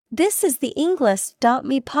This is the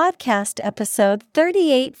Englist.me podcast episode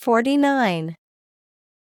 3849.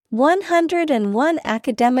 101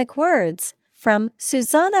 academic words from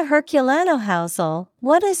Suzana Herculano-Houzel.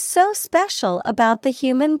 What is so special about the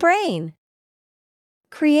human brain?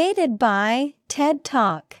 Created by TED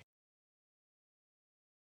Talk.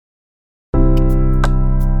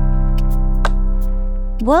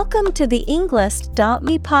 Welcome to the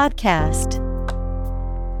Englist.me podcast.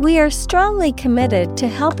 We are strongly committed to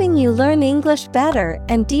helping you learn English better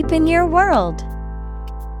and deepen your world.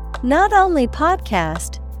 Not only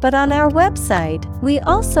podcast, but on our website, we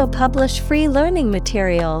also publish free learning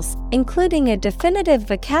materials, including a definitive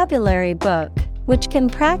vocabulary book, which can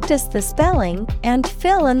practice the spelling and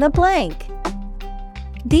fill in the blank.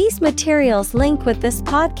 These materials link with this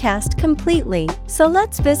podcast completely, so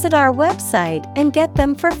let's visit our website and get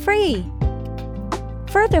them for free.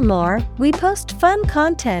 Furthermore, we post fun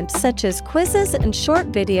content such as quizzes and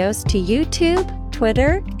short videos to YouTube,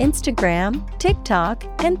 Twitter, Instagram, TikTok,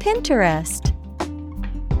 and Pinterest.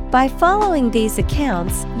 By following these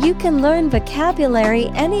accounts, you can learn vocabulary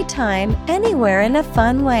anytime, anywhere in a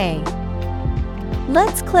fun way.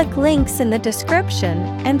 Let's click links in the description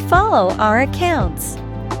and follow our accounts.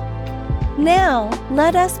 Now,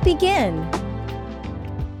 let us begin.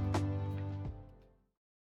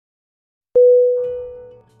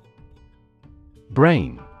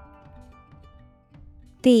 Brain.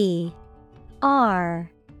 B-R-A-I-N.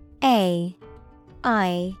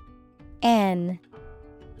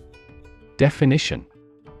 Definition: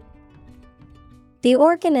 the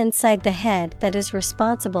organ inside the head that is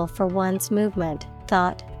responsible for one's movement,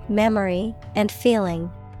 thought, memory, and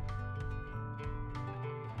feeling.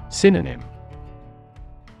 Synonym: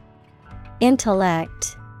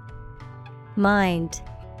 intellect, mind,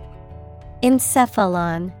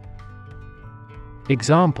 encephalon.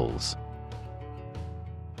 Examples: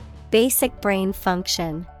 basic brain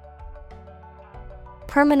function,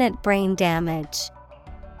 permanent brain damage.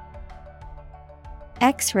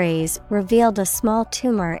 X-rays revealed a small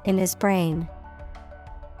tumor in his brain.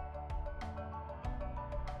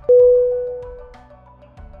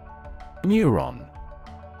 Neuron.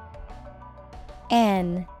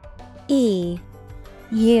 N-E-U-R-O-N.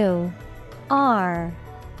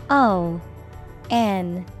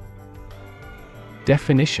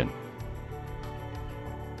 Definition: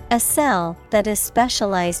 a cell that is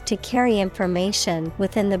specialized to carry information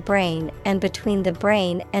within the brain and between the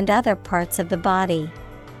brain and other parts of the body.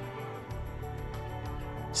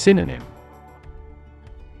 Synonym: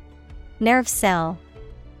 nerve cell.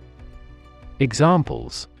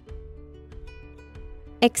 Examples: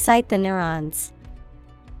 excite the neurons.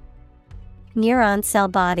 Neuron cell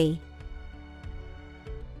body.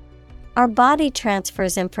 Our body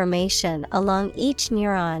transfers information along each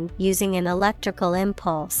neuron using an electrical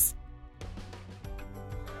impulse.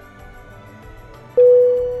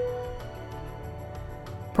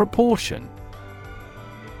 Proportion.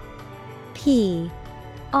 P-R-O-P-O-R-T-I-O-N.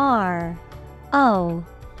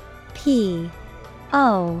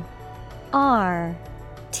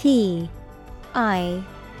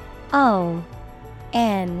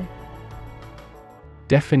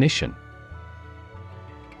 Definition: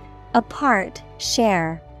 a part,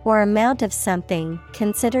 share, or amount of something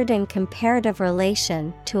considered in comparative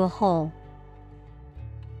relation to a whole.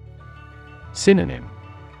 Synonym: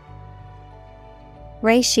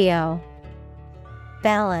 ratio,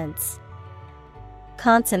 balance,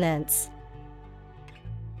 consonance.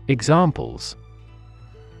 Examples: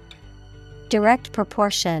 direct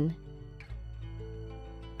proportion.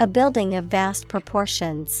 A building of vast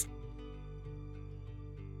proportions.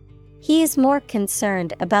 He is more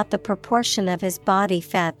concerned about the proportion of his body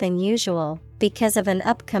fat than usual because of an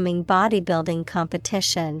upcoming bodybuilding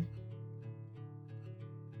competition.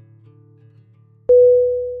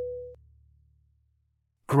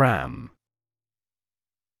 Gram.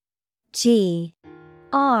 G-R-A-M.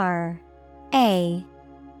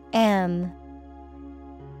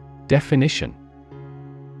 Definition: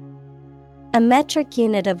 a metric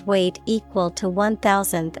unit of weight equal to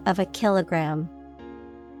 1,000th of a kilogram.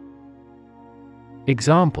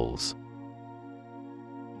 Examples: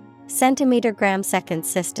 centimeter gram second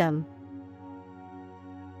system.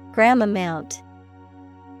 Gram amount.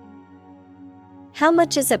 How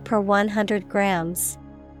much is it per 100 grams?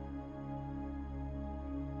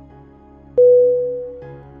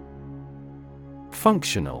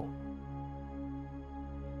 Functional.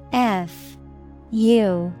 F-U-N-C-T-I-O-N-A-L.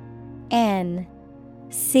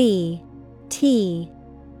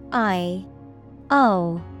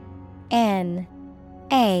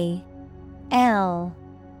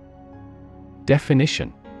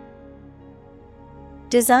 Definition: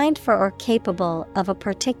 Designed for or capable of a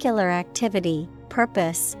particular activity,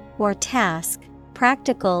 purpose, or task,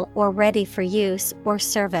 practical or ready for use or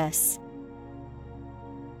service.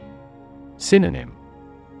 Synonym: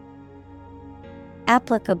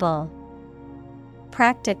 Applicable,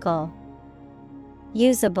 practical,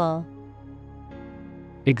 usable.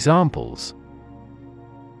 Examples: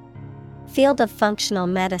 Field of functional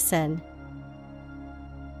medicine.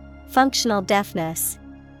 Functional deafness.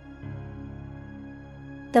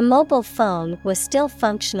 The mobile phone was still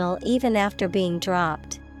functional even after being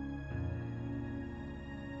dropped.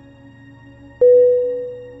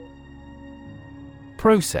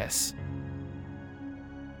 Process.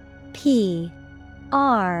 P-R-O-C-E-S-S.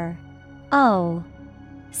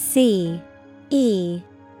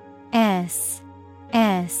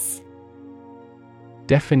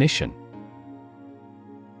 Definition: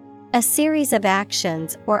 A series of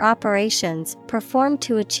actions or operations performed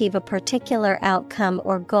to achieve a particular outcome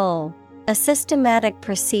or goal, a systematic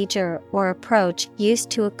procedure or approach used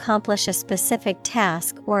to accomplish a specific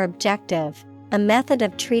task or objective, a method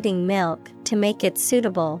of treating milk to make it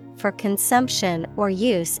suitable for consumption or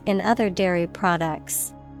use in other dairy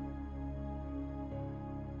products.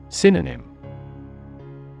 Synonym: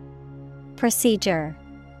 Procedure,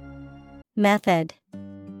 method,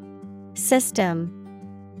 system.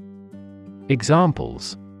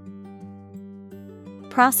 Examples: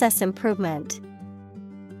 Process improvement.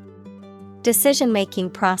 Decision-making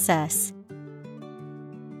process.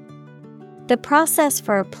 The process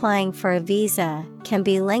for applying for a visa can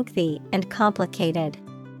be lengthy and complicated.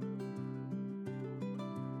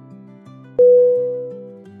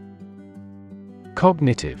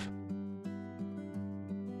 Cognitive.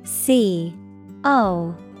 C-O-G-N-I-T-I-V-E.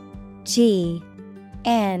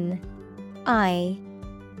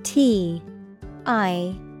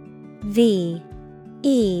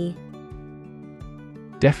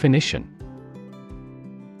 Definition: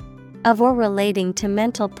 Of or relating to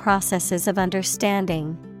mental processes of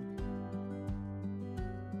understanding.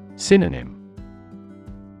 Synonym: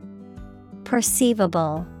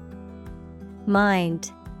 Perceivable,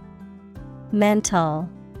 mind, mental.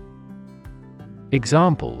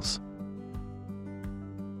 Examples: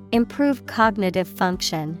 Improve cognitive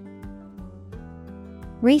function.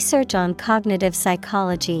 Research on cognitive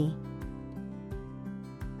psychology.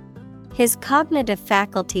 His cognitive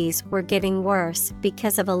faculties were getting worse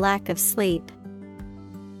because of a lack of sleep.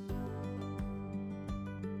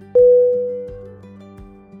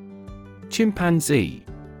 Chimpanzee.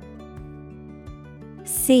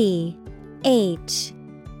 C-H-I-M-P-A-N-Z-E.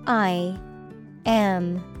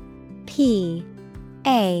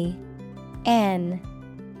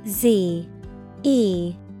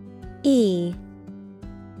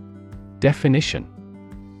 Definition: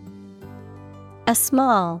 A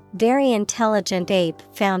small, very intelligent ape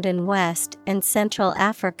found in West and Central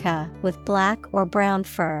Africa with black or brown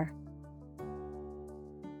fur.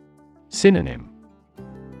 Synonym: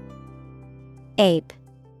 Ape,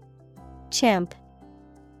 chimp,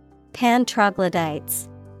 pan troglodytes.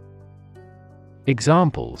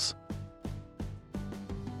 Examples: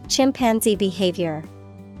 Chimpanzee behavior.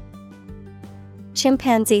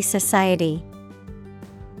 Chimpanzee society.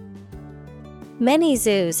 Many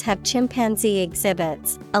zoos have chimpanzee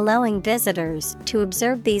exhibits, allowing visitors to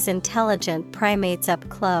observe these intelligent primates up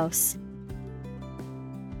close.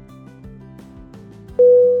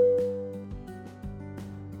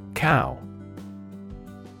 Cow.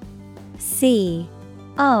 C-O-W.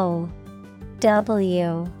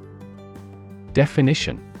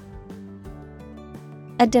 Definition: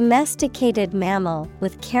 A domesticated mammal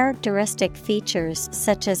with characteristic features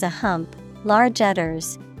such as a hump, large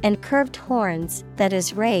udders, and curved horns that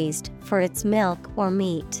is raised for its milk or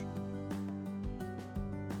meat.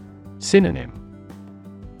 Synonym: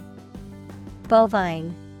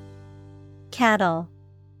 Bovine, cattle,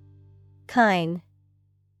 kine.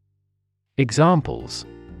 Examples: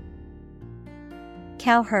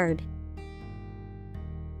 Cowherd,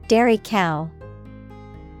 dairy cow.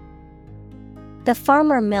 The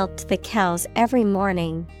farmer milked the cows every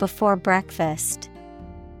morning before breakfast.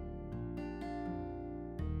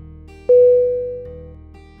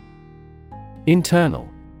 Internal.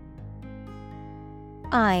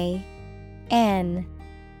 I-N-T-E-R-N-A-L.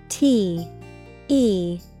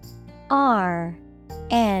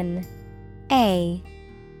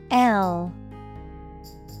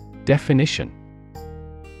 Definition: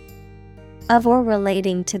 Of or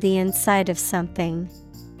relating to the inside of something.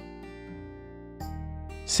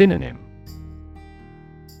 Synonym: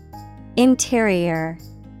 Interior,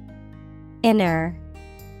 inner,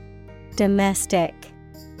 domestic.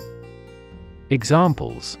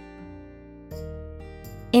 Examples: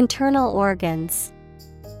 Internal organs.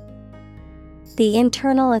 The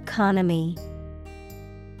internal economy.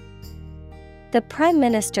 The Prime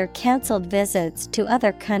Minister cancelled visits to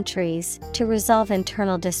other countries to resolve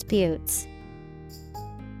internal disputes.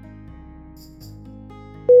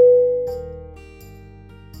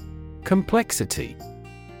 Complexity.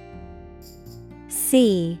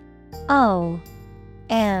 COMPLEXITY.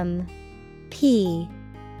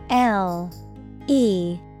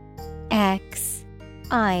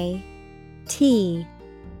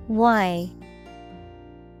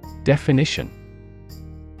 Definition.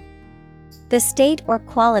 The state or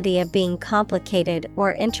quality of being complicated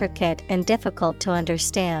or intricate and difficult to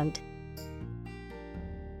understand.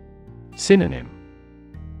 Synonym.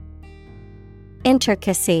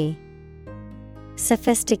 Intricacy,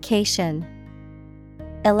 sophistication,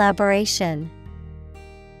 elaboration.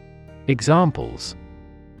 Examples.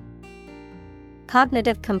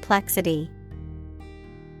 Cognitive complexity.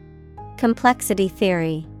 Complexity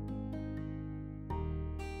theory.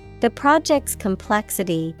 The project's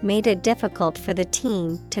complexity made it difficult for the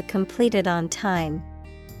team to complete it on time.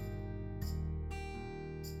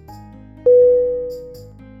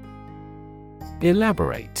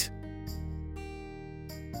 Elaborate.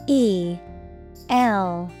 ELABORATE.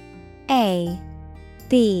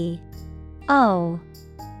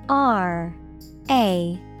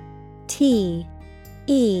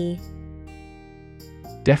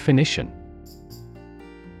 Definition.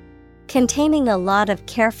 Containing a lot of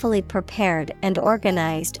carefully prepared and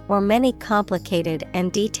organized or many complicated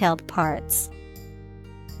and detailed parts.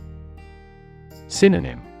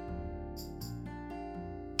 Synonym.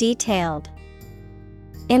 Detailed,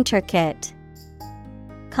 intricate,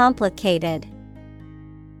 complicated.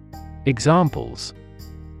 Examples.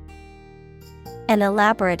 An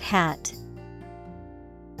elaborate hat.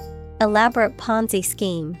 Elaborate Ponzi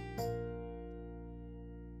scheme.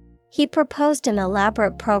 He proposed an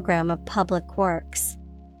elaborate program of public works.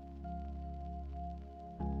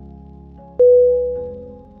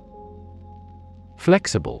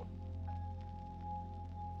 Flexible.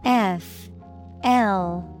 FLEXIBLE.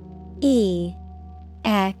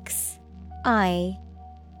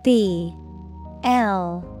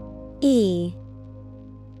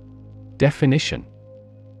 Definition.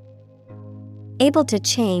 Able to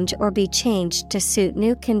change or be changed to suit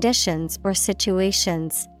new conditions or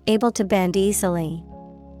situations, able to bend easily.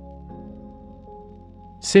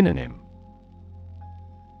 Synonym.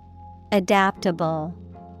 Adaptable,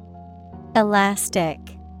 elastic,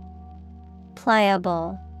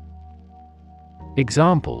 pliable.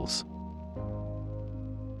 Examples.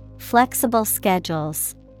 Flexible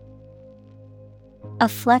schedules. A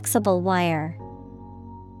flexible wire.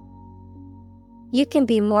 You can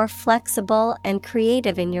be more flexible and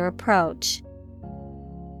creative in your approach.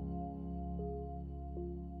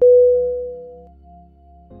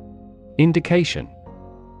 Indication.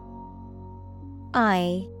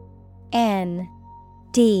 INDICATION.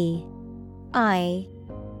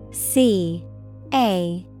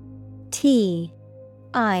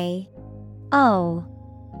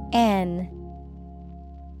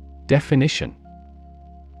 Definition.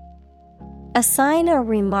 A sign or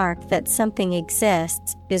remark that something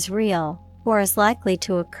exists, is real, or is likely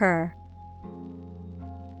to occur.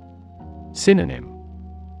 Synonym.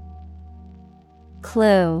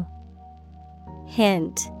 Clue,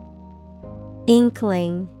 hint,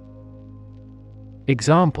 inkling.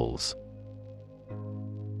 Examples.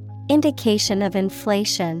 Indication of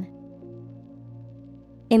inflation.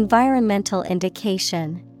 Environmental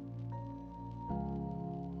indication.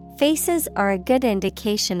 Faces are a good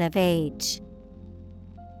indication of age.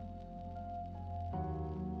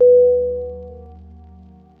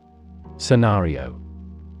 Scenario.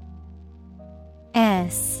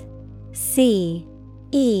 SCENARIO.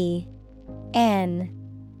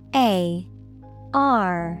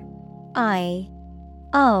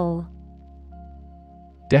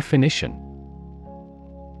 Definition.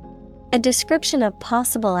 A description of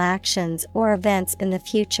possible actions or events in the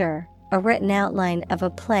future, a written outline of a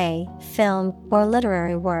play, film, or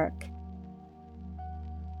literary work.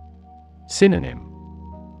 Synonym.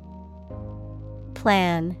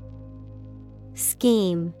 Plan,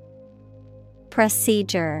 scheme,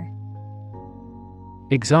 procedure.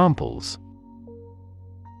 Examples.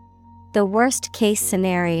 The worst case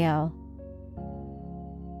scenario.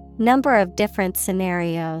 Number of different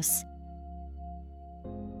scenarios.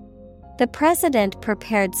 The president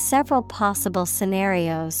prepared several possible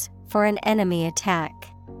scenarios for an enemy attack.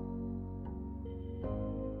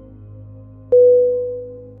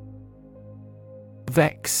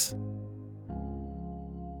 Vex.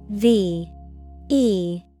 VEX.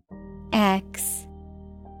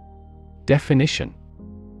 Definition: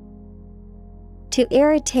 to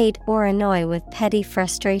irritate or annoy with petty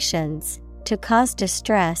frustrations, to cause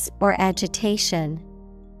distress or agitation.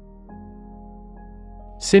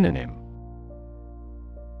 Synonym: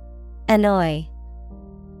 Annoy,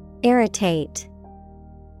 irritate,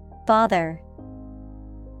 bother.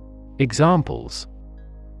 Examples: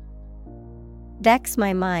 Vex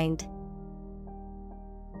my mind.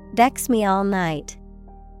 Vex me all night.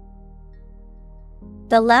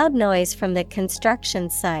 The loud noise from the construction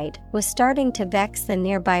site was starting to vex the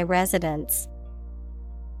nearby residents.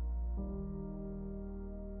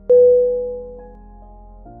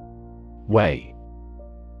 Weigh.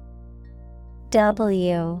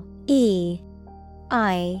 W-E-I-G-H.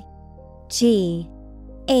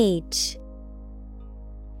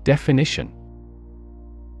 Definition: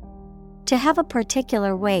 to have a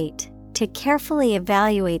particular weight, to carefully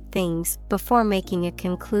evaluate things before making a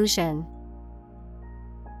conclusion.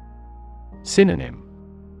 Synonym: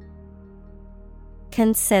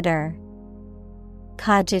 Consider,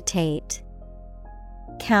 cogitate,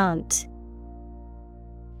 count.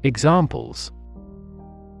 Examples: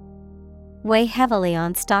 weigh heavily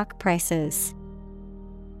on stock prices.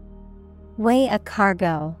 Weigh a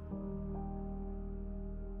cargo.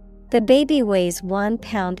 The baby weighs 1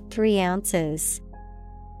 pound 3 ounces.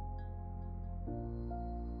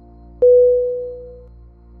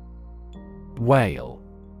 Whale.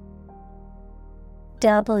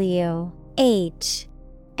 W-H-A-L-E.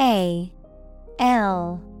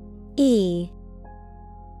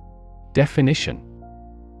 Definition: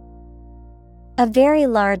 a very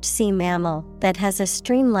large sea mammal that has a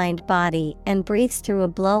streamlined body and breathes through a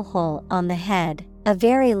blowhole on the head. A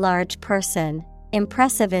very large person,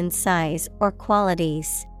 impressive in size or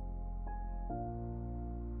qualities.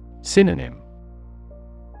 Synonym: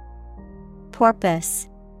 Porpoise,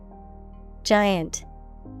 giant.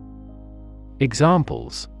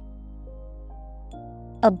 Examples: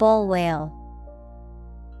 a bull whale.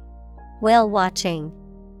 Whale watching.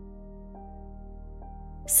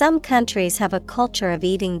 Some countries have a culture of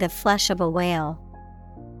eating the flesh of a whale.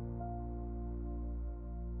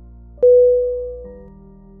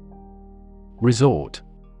 Resort.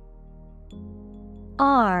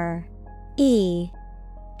 R-E-S-O-R-T.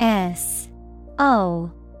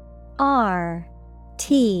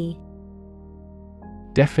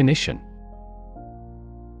 Definition: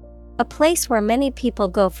 a place where many people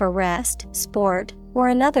go for rest, sport, or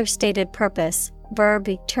another stated purpose. Verb,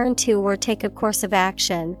 turn to or take a course of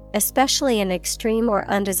action, especially an extreme or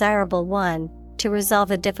undesirable one, to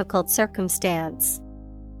resolve a difficult circumstance.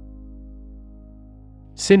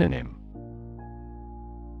 Synonym: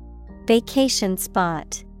 vacation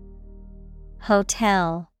spot,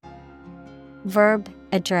 hotel. Verb,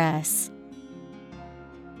 address.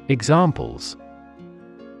 Examples: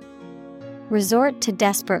 resort to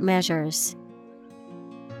desperate measures.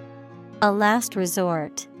 A last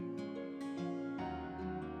resort.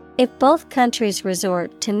 If both countries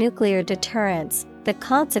resort to nuclear deterrence, the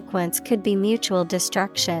consequence could be mutual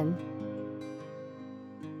destruction.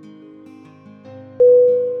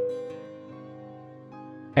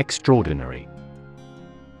 Extraordinary.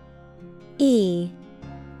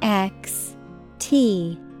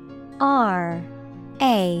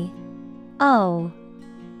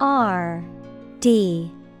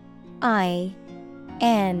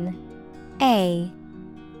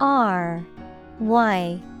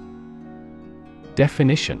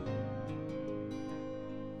 Definition: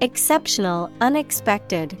 exceptional,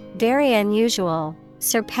 unexpected, very unusual,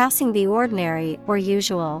 surpassing the ordinary or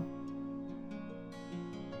usual.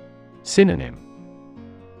 Synonym: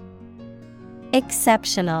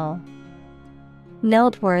 exceptional,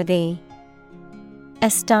 noteworthy,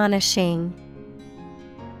 astonishing.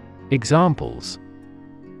 Examples: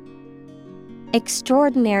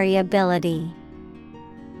 extraordinary ability,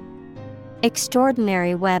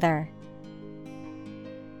 extraordinary weather.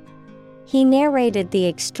 He narrated the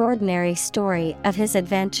extraordinary story of his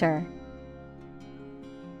adventure.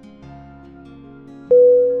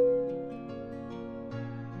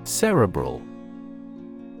 Cerebral.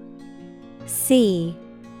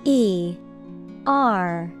 C-E-R-E-B-R-A-L.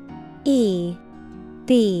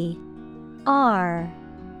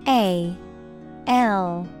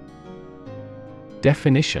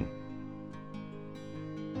 Definition: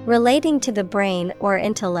 relating to the brain or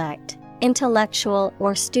intellect, intellectual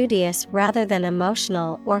or studious rather than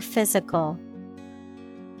emotional or physical.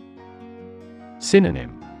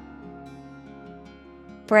 Synonym: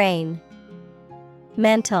 brain,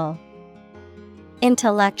 mental,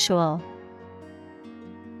 intellectual.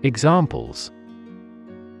 Examples: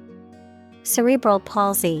 cerebral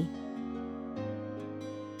palsy,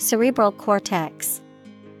 cerebral cortex.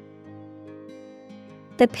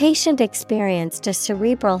 The patient experienced a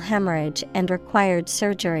cerebral hemorrhage and required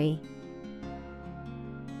surgery.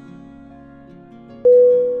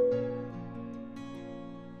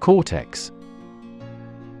 Cortex.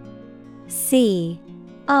 C-O-R-T-E-X.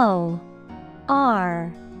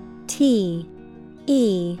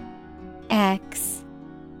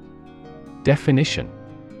 Definition.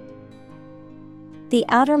 The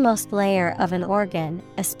outermost layer of an organ,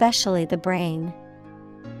 especially the brain.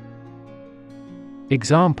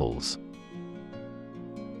 Examples.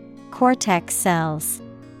 Cortex cells.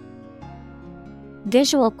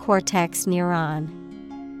 Visual cortex neuron.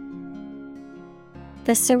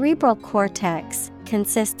 The cerebral cortex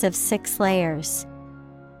consists of 6 layers.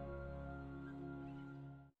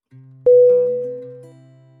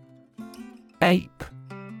 Ape.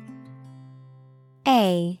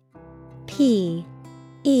 A-P-E.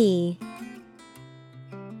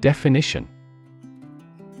 Definition.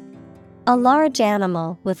 A large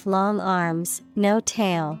animal with long arms, no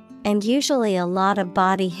tail, and usually a lot of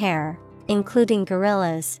body hair, including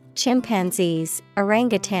gorillas, chimpanzees,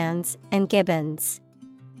 orangutans, and gibbons.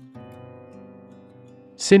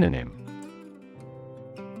 Synonym.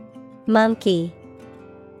 Monkey,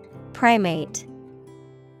 primate,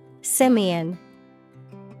 simian.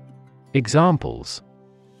 Examples.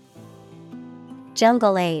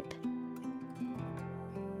 Jungle ape.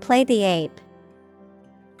 Play the ape.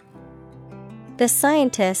 The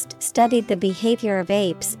scientist studied the behavior of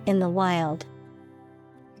apes in the wild.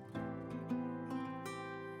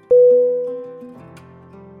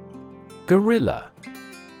 Gorilla.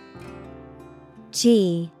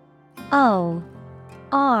 G-O-R-I-L-L-A.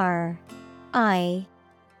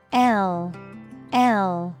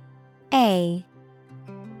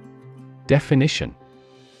 Definition.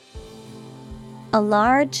 A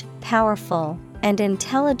large, powerful, and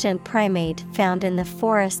intelligent primate found in the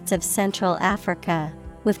forests of Central Africa,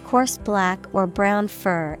 with coarse black or brown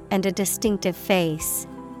fur and a distinctive face.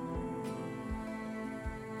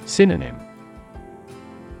 Synonym.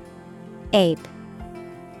 Ape,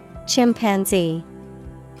 chimpanzee,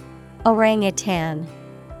 orangutan.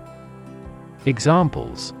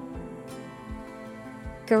 Examples.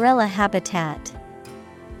 Gorilla habitat.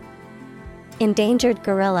 Endangered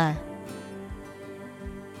gorilla.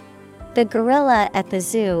 The gorilla at the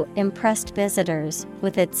zoo impressed visitors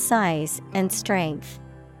with its size and strength.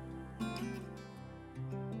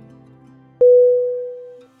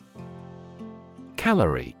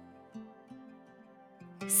 Calorie.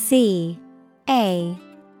 C-A-L-O-R-I-E.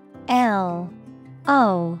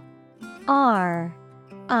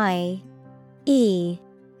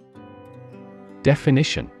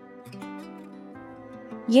 Definition.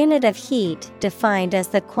 Unit of heat defined as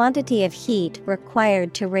the quantity of heat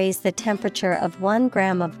required to raise the temperature of 1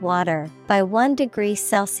 gram of water by 1 degree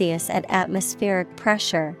Celsius at atmospheric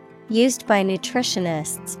pressure, used by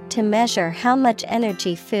nutritionists to measure how much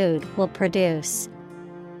energy food will produce.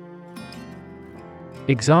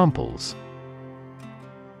 Examples.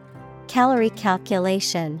 Calorie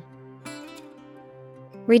calculation.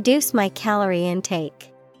 Reduce my calorie intake.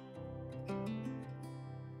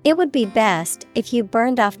 It would be best if you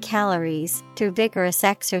burned off calories through vigorous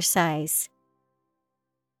exercise.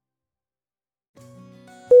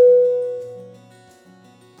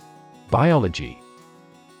 Biology.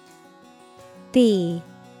 B-I-O-L-O-G-Y.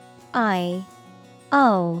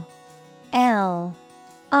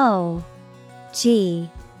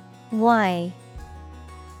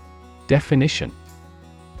 Definition.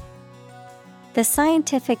 The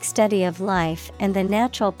scientific study of life and the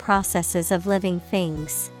natural processes of living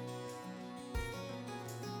things.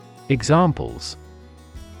 Examples.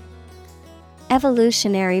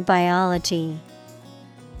 Evolutionary biology.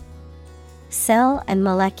 Cell and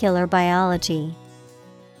molecular biology.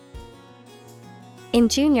 In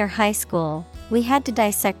junior high school, we had to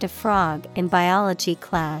dissect a frog in biology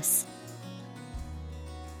class.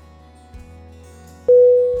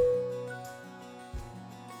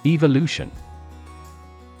 Evolution.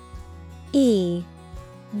 E-V-O-L-U-T-I-O-N.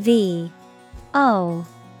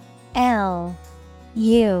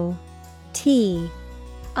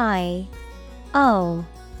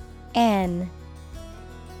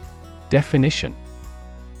 Definition.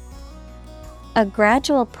 A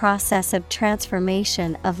gradual process of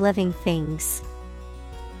transformation of living things.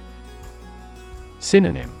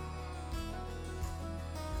 Synonym.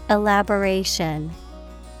 Elaboration,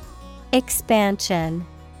 expansion,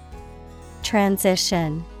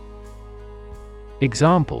 transition.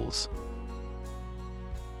 Examples.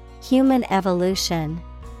 Human evolution.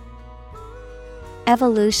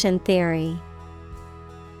 Evolution theory.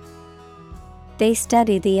 They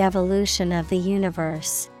study the evolution of the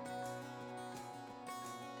universe.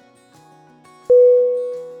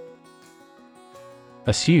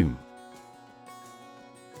 Assume.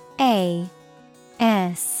 A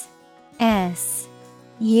S S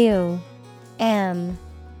U M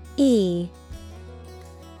E.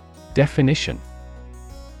 Definition.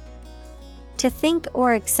 To think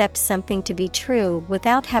or accept something to be true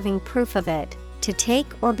without having proof of it, to take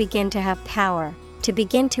or begin to have power, to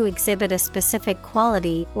begin to exhibit a specific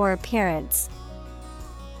quality or appearance.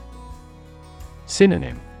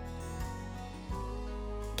 Synonym.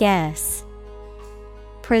 Guess,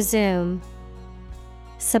 presume,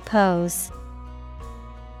 suppose.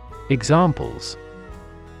 Examples.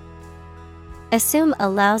 Assume a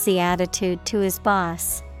lousy attitude to his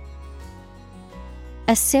boss.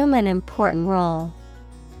 Assume an important role.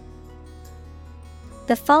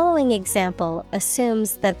 The following example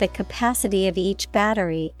assumes that the capacity of each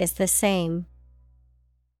battery is the same.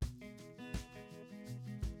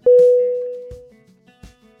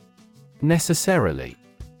 Necessarily.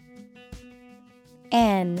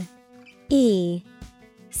 N E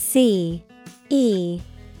C E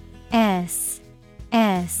S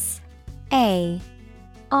S A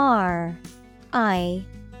R I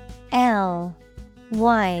L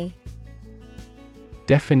Y.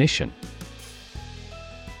 Definition.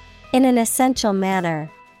 In an essential manner,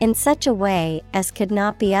 in such a way as could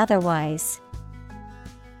not be otherwise.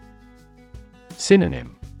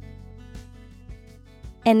 Synonym.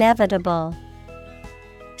 Inevitable,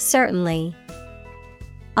 certainly,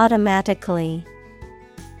 automatically.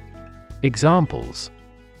 Examples.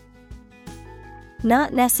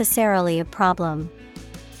 Not necessarily a problem.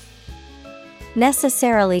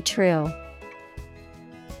 Necessarily true.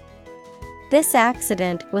 This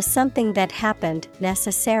accident was something that happened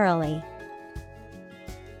necessarily.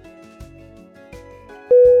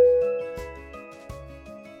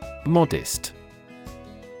 Modest.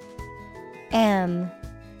 M-O-D-E-S-T.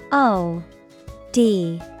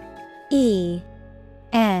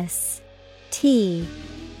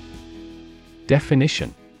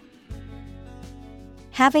 Definition.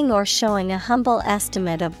 Having or showing a humble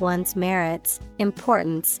estimate of one's merits,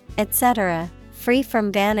 importance, etc., free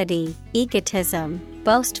from vanity, egotism,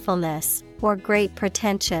 boastfulness, or great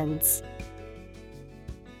pretensions.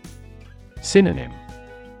 Synonym.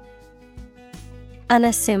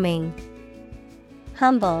 Unassuming,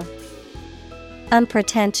 humble,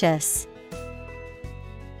 unpretentious.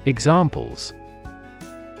 Examples.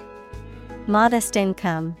 Modest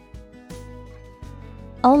income.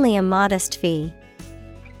 Only a modest fee.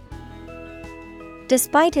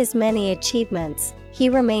 Despite his many achievements, he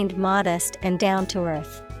remained modest and down to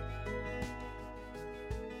earth.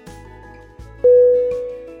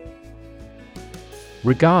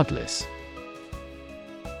 Regardless.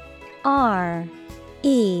 R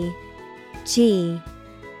E G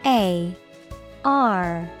A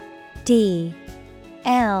R D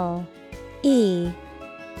L E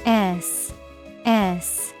S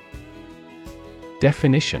S.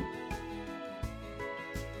 Definition.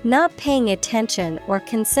 Not paying attention or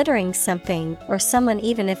considering something or someone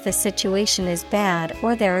even if the situation is bad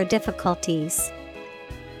or there are difficulties.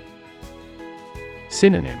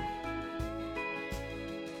 Synonym.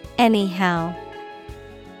 Anyhow,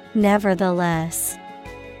 nevertheless,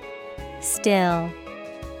 still.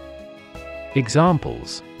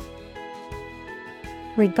 Examples.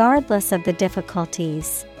 Regardless of the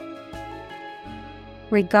difficulties.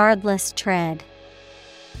 Regardless tread.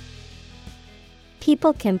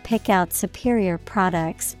 People can pick out superior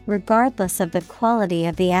products regardless of the quality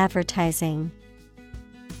of the advertising.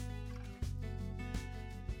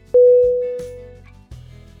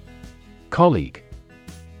 Colleague.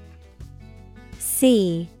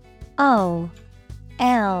 C-O-L-L-E-A-G-U-E.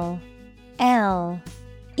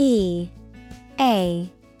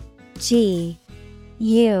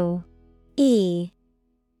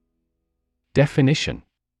 Definition.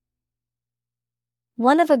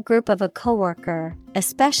 One of a group of a coworker,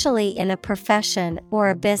 especially in a profession or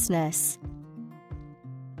a business.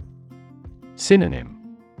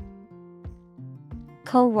 Synonym.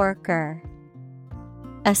 Coworker,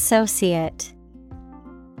 associate,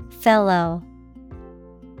 fellow.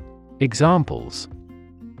 Examples.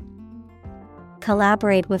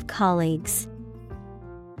 Collaborate with colleagues.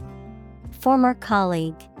 Former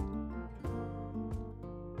colleague.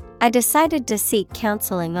 I decided to seek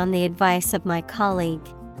counseling on the advice of my colleague.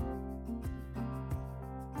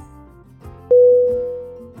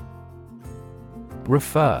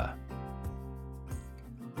 Refer.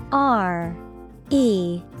 R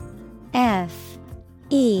E F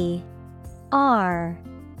E R.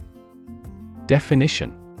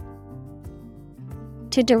 Definition.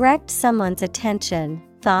 To direct someone's attention,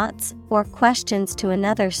 thoughts, or questions to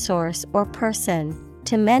another source or person.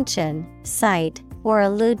 To mention, cite, or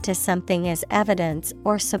allude to something as evidence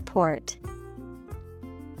or support.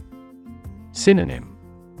 Synonym: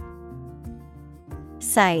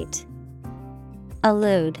 Cite,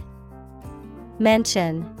 allude,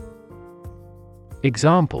 mention.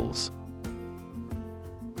 Examples: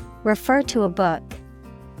 Refer to a book.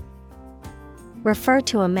 Refer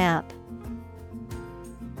to a map.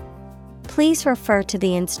 Please refer to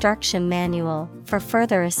the instruction manual for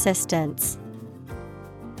further assistance.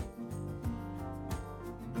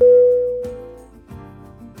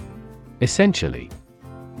 Essentially.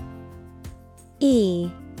 E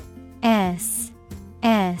S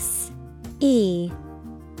S E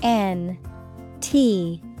N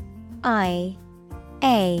T I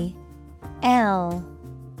A L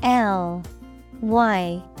L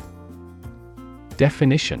Y.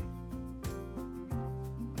 Definition: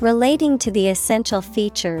 Relating to the essential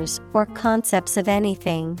features or concepts of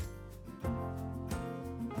anything.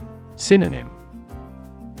 Synonym: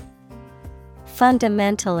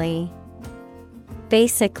 Fundamentally,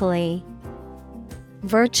 basically,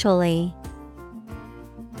 virtually.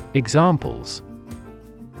 Examples: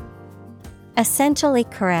 Essentially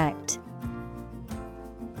correct.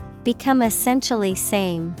 Become essentially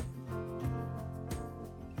same.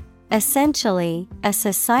 Essentially, a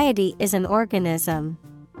society is an organism.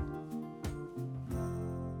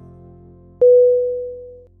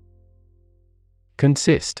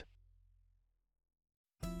 Consist.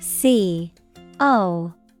 C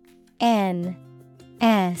O N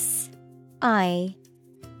S I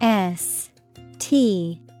S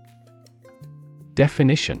T.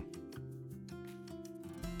 Definition: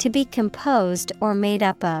 To be composed or made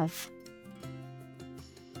up of.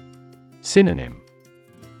 Synonym: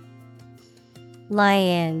 Lie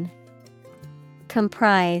in,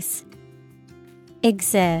 comprise,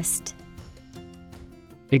 exist.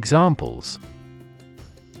 Examples: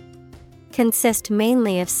 Consist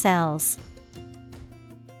mainly of cells.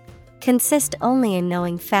 Consist only in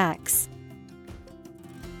knowing facts.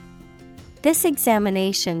 This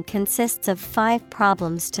examination consists of 5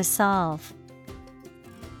 problems to solve.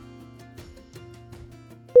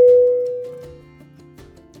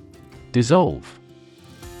 Dissolve.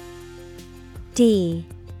 D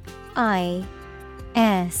I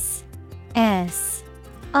S S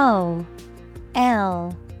O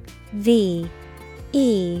L V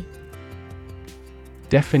E.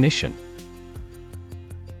 Definition: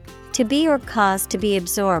 To be or cause to be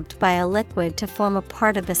absorbed by a liquid to form a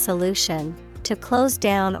part of a solution, to close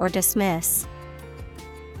down or dismiss.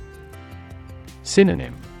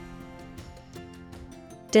 Synonym: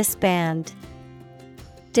 Disband,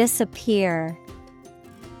 disappear,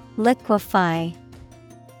 liquefy.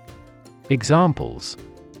 Examples: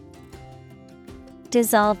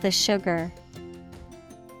 Dissolve the sugar.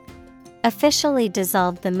 Officially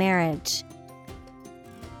dissolve the marriage.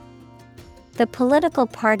 The political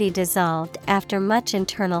party dissolved after much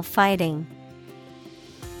internal fighting.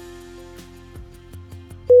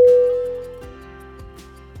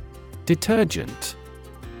 Detergent.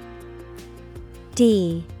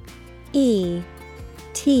 D E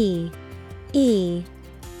T E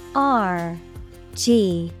R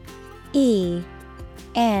G E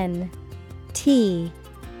N T.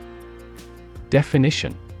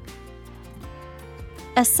 Definition: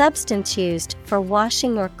 A substance used for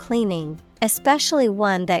washing or cleaning, especially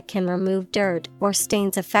one that can remove dirt or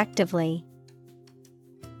stains effectively.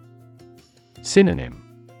 Synonym: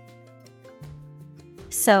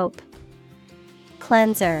 Soap,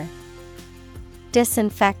 cleanser,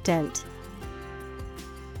 disinfectant.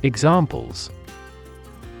 Examples: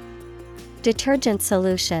 Detergent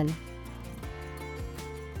solution.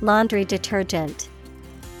 Laundry detergent.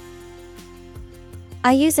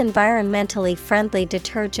 I use environmentally friendly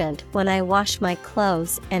detergent when I wash my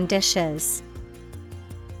clothes and dishes.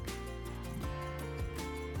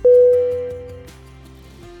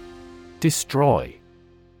 Destroy.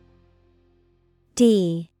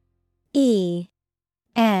 D E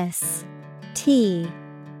S T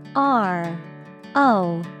R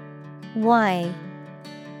O Y.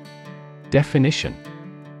 Definition: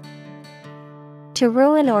 To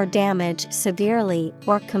ruin or damage severely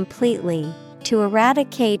or completely, to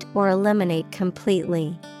eradicate or eliminate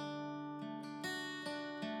completely.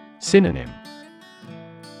 Synonym: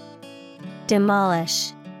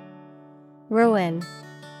 Demolish, ruin,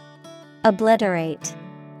 obliterate.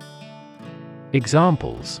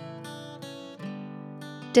 Examples: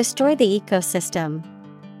 Destroy the ecosystem.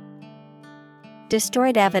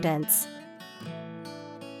 Destroyed evidence.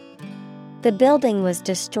 The building was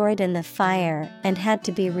destroyed in the fire and had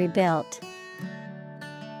to be rebuilt.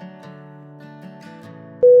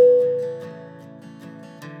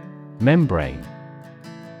 Membrane.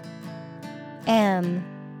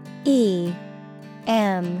 M-E-M-B-R-A-N-E.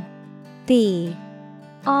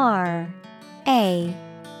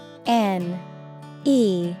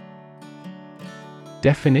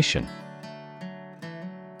 Definition: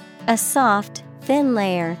 a soft, thin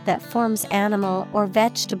layer that forms animal or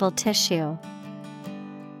vegetable tissue.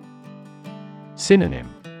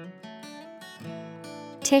 Synonym: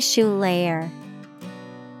 tissue layer.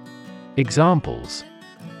 Examples: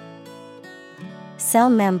 cell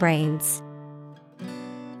membranes,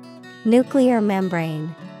 nuclear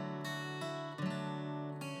membrane.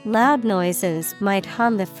 Loud noises might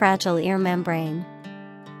harm the fragile ear membrane.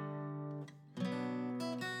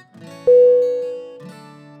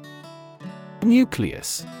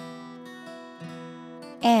 Nucleus.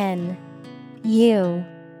 N-U-C-L-E-U-S.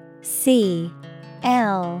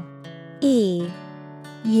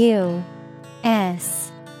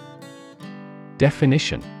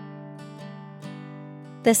 Definition: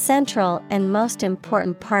 the central and most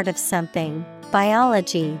important part of something.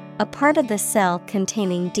 Biology, a part of the cell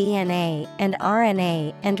containing DNA and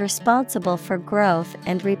RNA and responsible for growth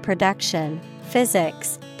and reproduction.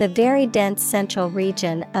 Physics, the very dense central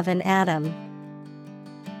region of an atom.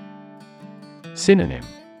 Synonym: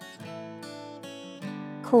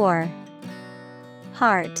 core,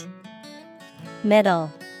 heart, middle.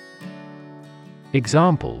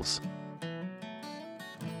 Examples: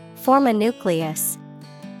 form a nucleus.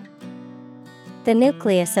 The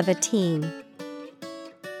nucleus of a team.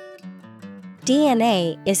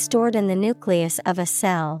 DNA is stored in the nucleus of a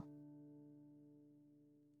cell.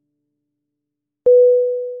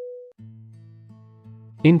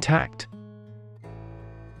 Intact.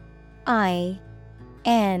 I-N-T-A-C-T.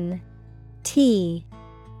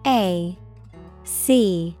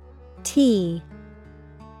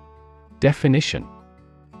 Definition: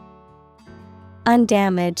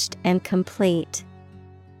 undamaged and complete.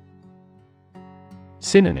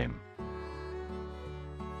 Synonym: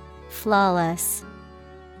 flawless,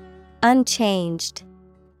 unchanged,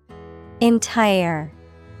 entire.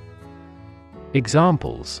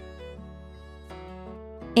 Examples: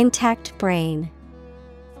 intact brain,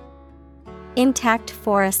 intact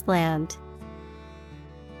forest land.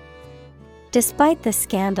 Despite the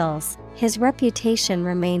scandals, his reputation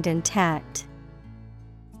remained intact.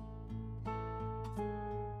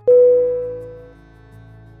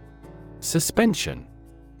 Suspension.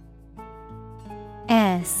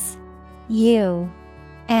 S-U-S-P-E-N-S-I-O-N.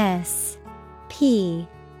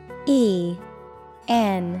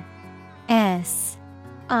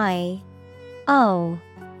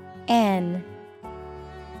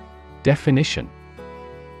 Definition: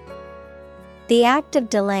 the act of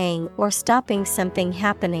delaying or stopping something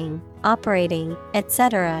happening, operating,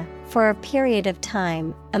 etc., for a period of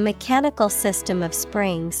time, a mechanical system of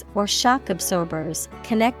springs or shock absorbers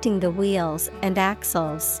connecting the wheels and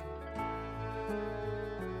axles.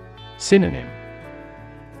 Synonym: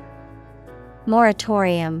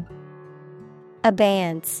 moratorium,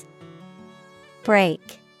 abeyance,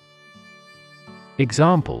 break.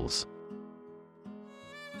 Examples: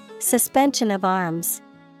 suspension of arms,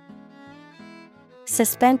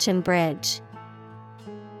 suspension bridge.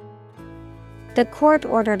 The court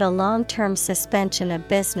ordered a long-term suspension of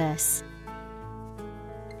business.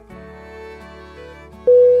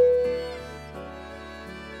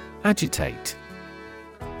 Agitate.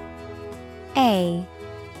 A-G-I-T-A-T-E.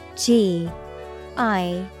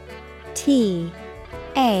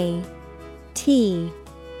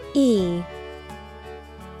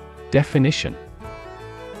 Definition: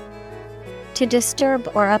 to disturb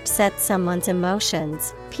or upset someone's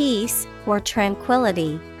emotions, peace, or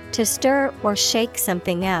tranquility. To stir or shake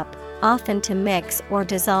something up, often to mix or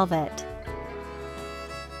dissolve it.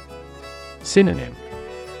 Synonym: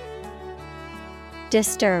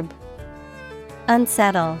 disturb,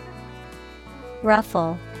 unsettle,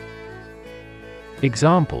 ruffle.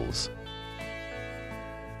 Examples: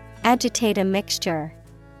 agitate a mixture,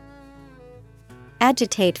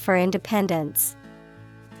 agitate for independence.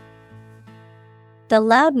 The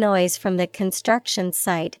loud noise from the construction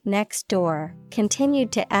site next door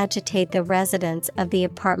continued to agitate the residents of the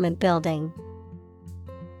apartment building.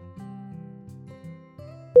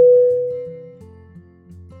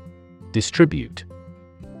 Distribute.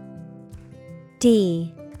 D-I-S-T-R-I-B-U-T-E.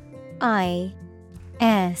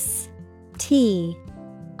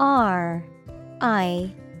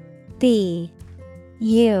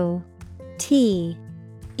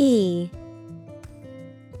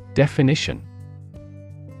 Definition: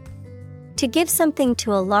 To give something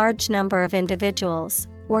to a large number of individuals,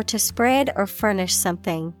 or to spread or furnish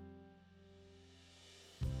something.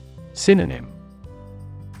 Synonym: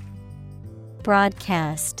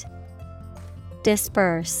 Broadcast,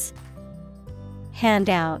 disperse,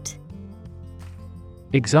 handout.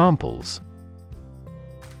 Examples: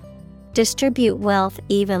 Distribute wealth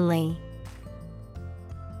evenly.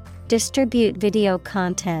 Distribute video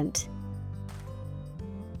content.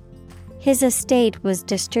 His estate was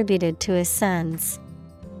distributed to his sons.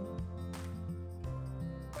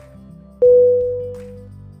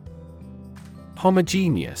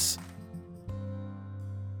 Homogeneous.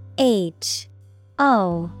 Homogeneous.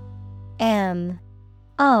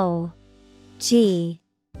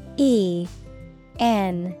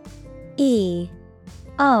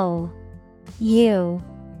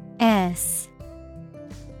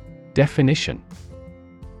 Definition: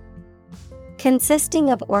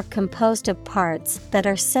 Consisting of or composed of parts that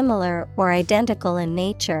are similar or identical in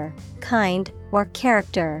nature, kind, or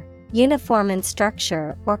character, uniform in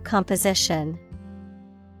structure or composition.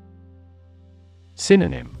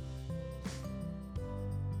 Synonym: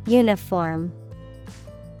 Uniform,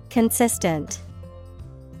 consistent,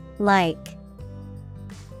 like.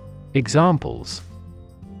 Examples: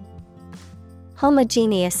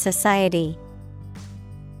 Homogeneous society.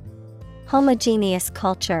 Homogeneous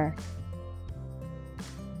culture.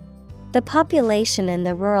 The population in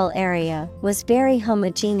the rural area was very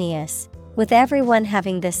homogeneous, with everyone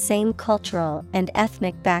having the same cultural and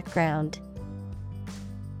ethnic background.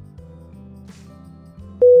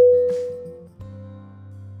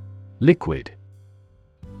 Liquid.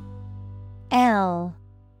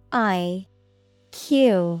 Liquid.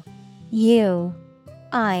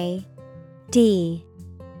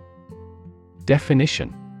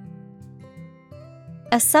 Definition: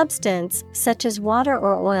 A substance such as water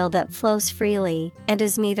or oil that flows freely and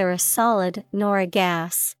is neither a solid nor a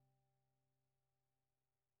gas.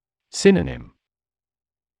 Synonym: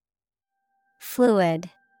 Fluid.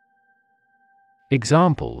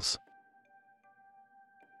 Examples: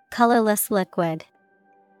 Colorless liquid.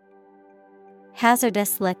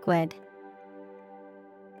 Hazardous liquid.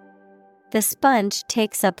 The sponge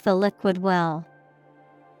takes up the liquid well.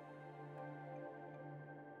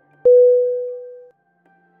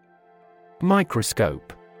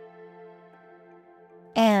 Microscope.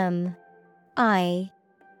 Microscope.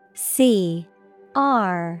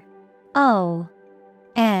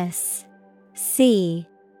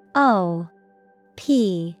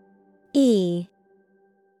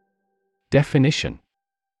 Definition: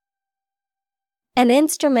 An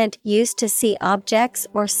instrument used to see objects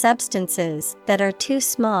or substances that are too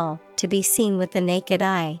small to be seen with the naked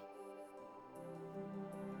eye.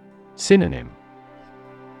 Synonym: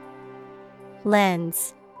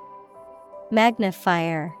 Lens,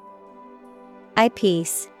 magnifier,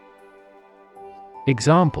 eyepiece.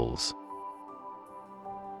 Examples: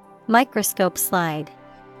 Microscope slide.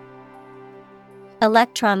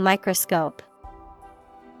 Electron microscope.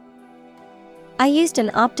 I used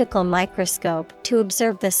an optical microscope to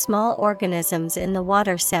observe the small organisms in the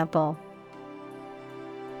water sample.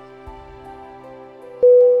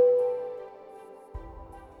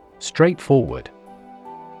 Straightforward. Straightforward.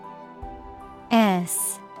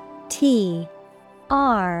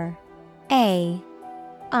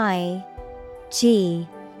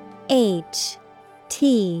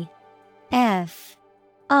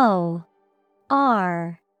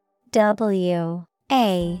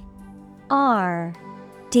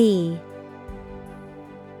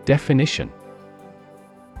 Definition: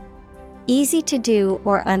 Easy to do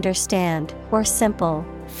or understand, or simple,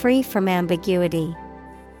 free from ambiguity.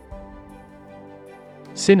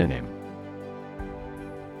 Synonym: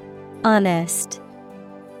 Honest,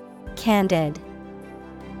 candid,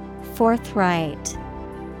 forthright.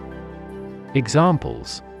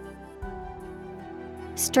 Examples: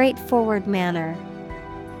 Straightforward manner.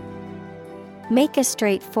 Make a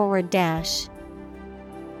straightforward dash.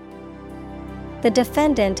 The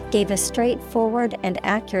defendant gave a straightforward and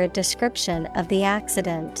accurate description of the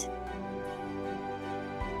accident.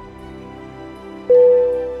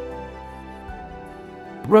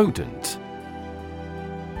 Rodent.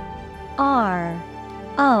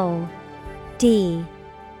 Rodent.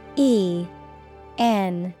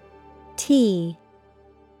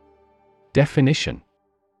 Definition: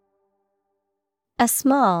 A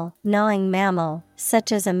small, gnawing mammal,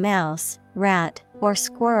 such as a mouse, rat, or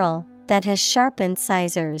squirrel, that has sharp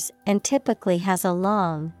incisors and typically has a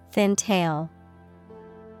long, thin tail.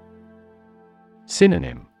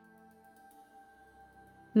 Synonym: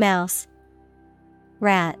 Mouse,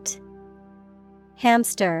 rat,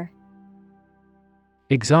 hamster.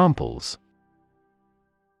 Examples: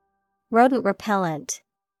 Rodent repellent.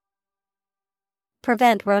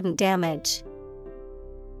 Prevent rodent damage.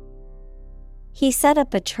 He set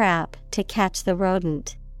up a trap to catch the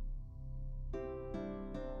rodent.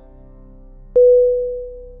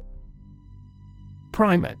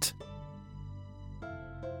 Primate.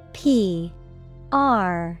 P-R-I-M-A-T-E.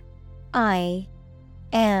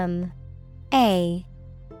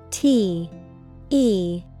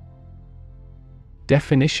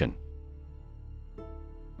 Definition.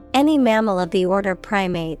 Any mammal of the order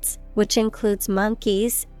primates, which includes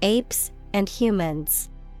monkeys, apes, and humans.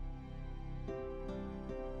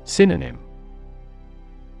 Synonym.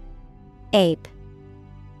 Ape,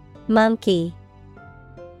 monkey,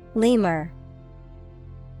 lemur.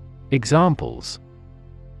 Examples.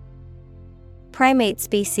 Primate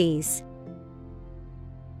species.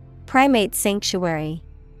 Primate sanctuary.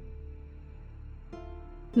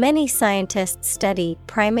 Many scientists study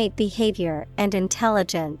primate behavior and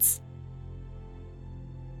intelligence.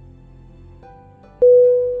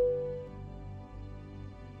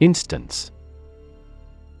 Instance.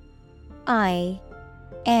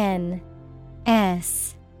 I-N-S-T-A-N-C-E.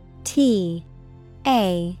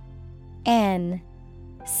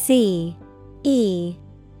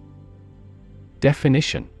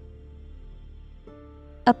 Definition.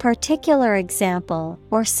 A particular example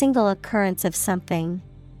or single occurrence of something.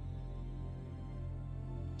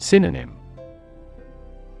 Synonym.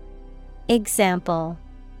 Example,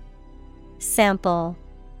 sample,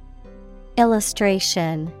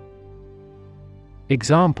 illustration.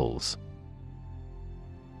 Examples.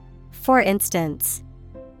 For instance.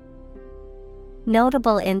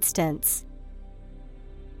 Notable instance.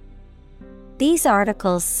 These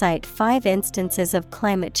articles cite 5 instances of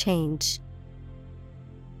climate change.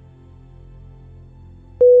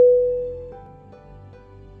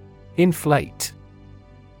 Inflate.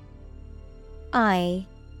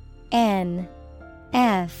 I-N-F-L-A-T-E.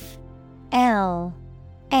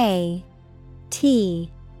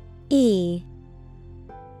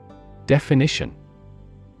 Definition.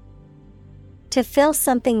 To fill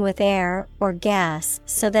something with air or gas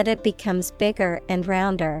so that it becomes bigger and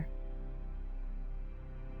rounder.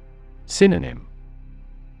 Synonym.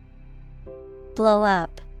 Blow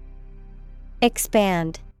up,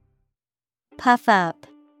 expand, puff up.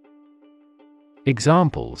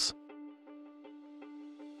 Examples.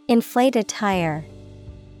 Inflate a tire.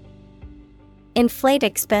 Inflate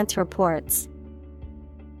expense reports.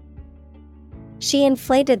 She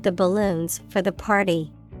inflated the balloons for the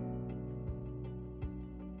party.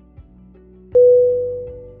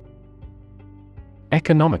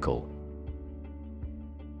 Economical.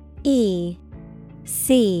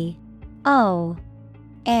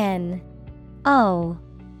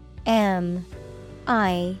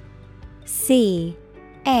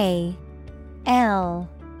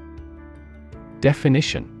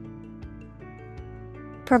 Definition.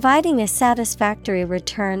 Providing a satisfactory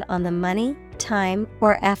return on the money, time,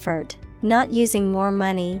 or effort, not using more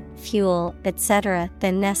money, fuel, etc.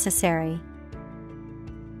 than necessary.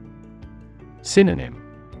 Synonym.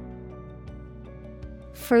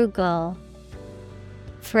 Frugal,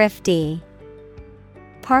 thrifty,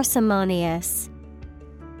 parsimonious.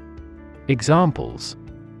 Examples.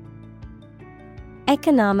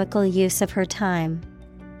 Economical use of her time.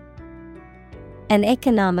 An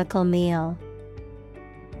economical meal.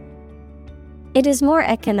 It is more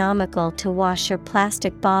economical to wash your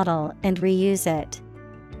plastic bottle and reuse it.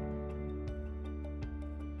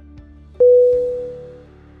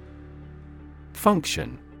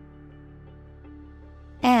 Function.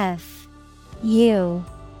 F-U-N-C-T-I-O-N.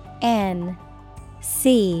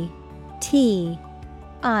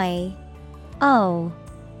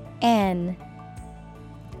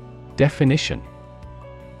 Definition.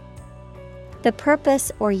 The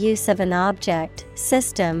purpose or use of an object,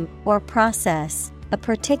 system, or process, a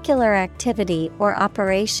particular activity or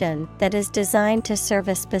operation that is designed to serve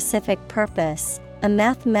a specific purpose, a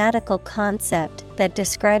mathematical concept that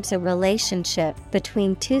describes a relationship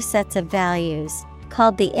between two sets of values,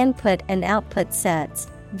 called the input and output sets.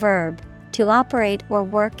 Verb, to operate or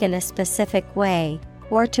work in a specific way,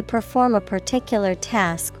 or to perform a particular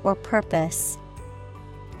task or purpose.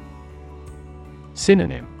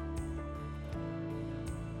 Synonym.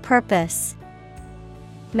 Purpose,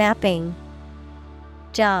 mapping,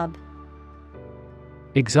 job.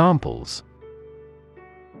 Examples.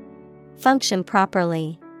 Function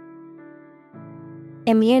properly.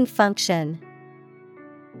 Immune function.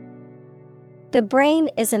 The brain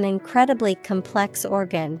is an incredibly complex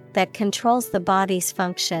organ that controls the body's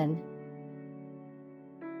function.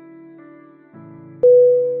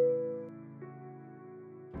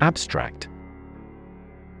 Abstract.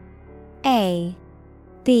 A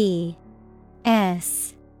B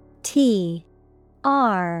S T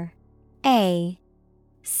R A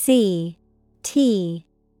C T.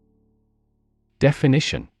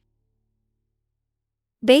 Definition.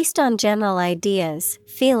 Based on general ideas,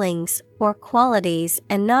 feelings, or qualities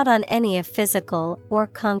and not on any of physical or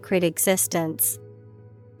concrete existence.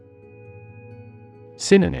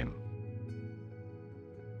 Synonym.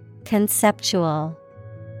 Conceptual,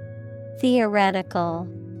 theoretical,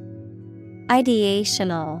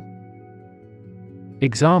 ideational.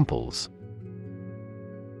 Examples.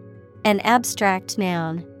 An abstract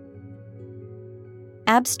noun.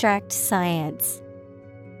 Abstract science.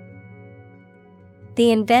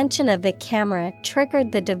 The invention of the camera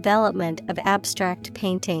triggered the development of abstract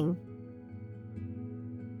painting.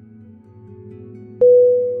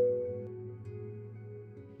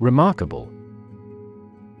 Remarkable.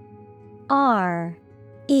 R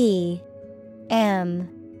E M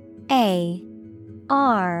A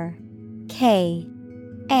R K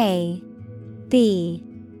A B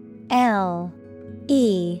L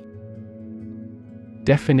E.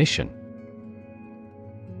 Definition.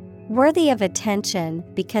 Worthy of attention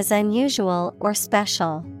because unusual or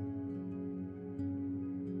special.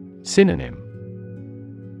 Synonym.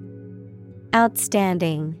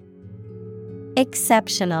 Outstanding,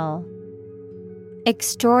 exceptional,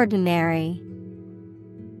 extraordinary.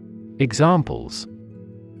 Examples.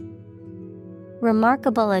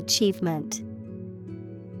 Remarkable achievement.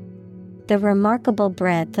 The remarkable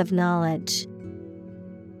breadth of knowledge.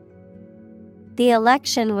 The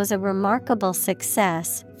election was a remarkable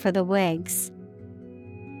success for the Whigs.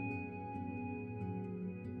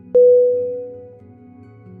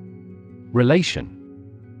 Relation.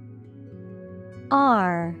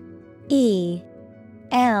 R E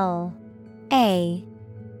L A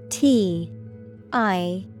T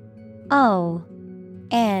I O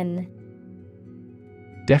N.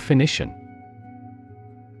 Definition.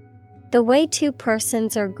 The way two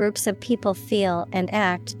persons or groups of people feel and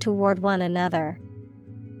act toward one another.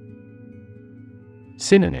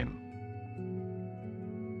 Synonym.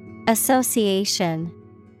 Association,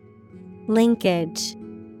 linkage,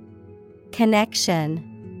 connection.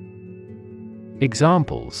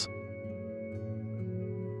 Examples.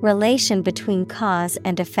 Relation between cause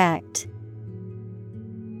and effect.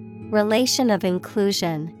 Relation of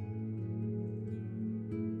inclusion.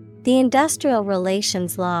 The industrial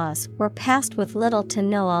relations laws were passed with little to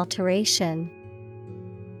no alteration.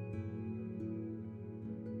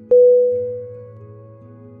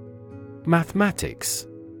 Mathematics.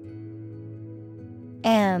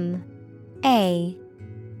 M A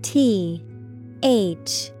T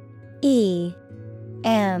H E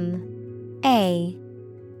M A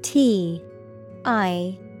T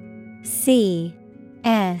I C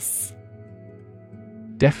S.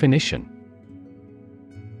 Definition.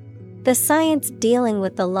 The science dealing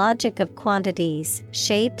with the logic of quantities,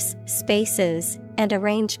 shapes, spaces, and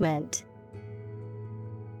arrangement.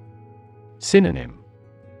 Synonym.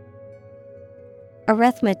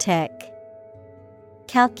 Arithmetic,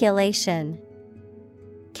 calculation,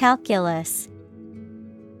 calculus.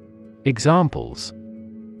 Examples.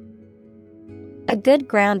 A good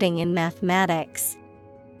grounding in mathematics.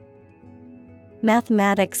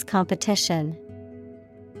 Mathematics competition.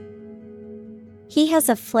 He has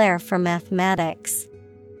a flair for mathematics.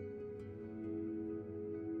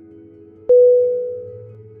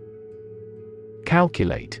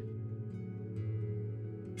 Calculate.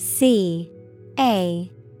 C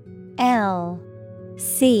A L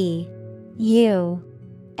C U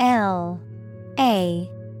L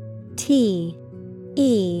A T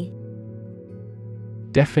E.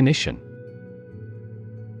 Definition.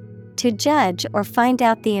 To judge or find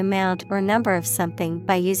out the amount or number of something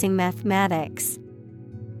by using mathematics.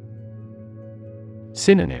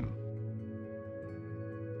 Synonym.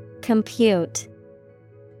 Compute,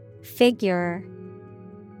 figure,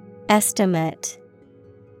 estimate.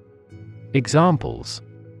 Examples.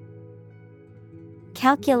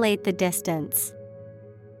 Calculate the distance.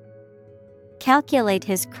 Calculate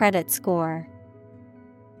his credit score.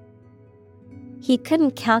 He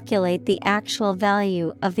couldn't calculate the actual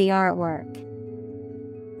value of the artwork.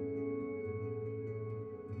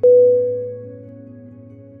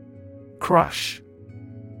 Crush.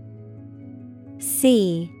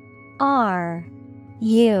 C R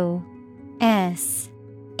U S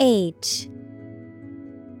H.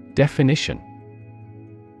 Definition.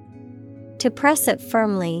 To press it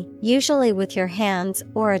firmly, usually with your hands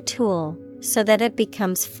or a tool, so that it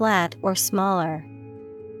becomes flat or smaller.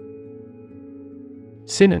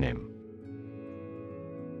 Synonym.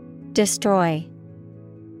 Destroy,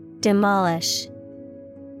 demolish,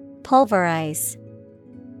 Pulverize.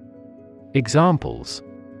 Examples: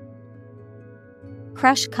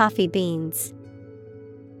 Crush coffee beans.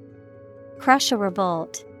 Crush a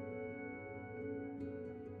revolt.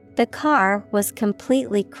 The car was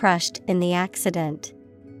completely crushed in the accident.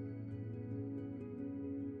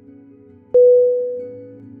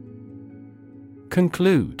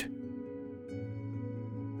 Conclude.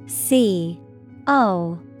 CONCLUDE.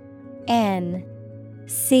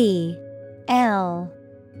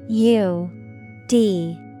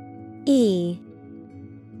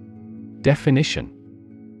 Definition: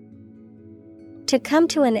 To come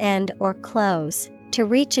to an end or close, to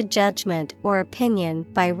reach a judgment or opinion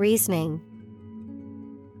by reasoning.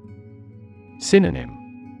 Synonym: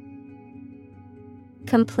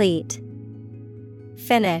 Complete,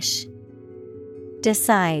 finish,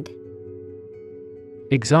 decide.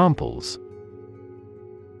 Examples: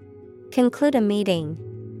 Conclude a meeting.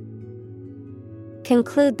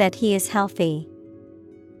 Conclude that he is healthy.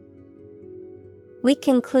 We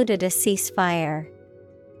concluded a ceasefire.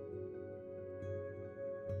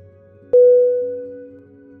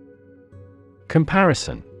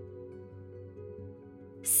 Comparison.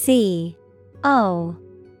 COMPARISON.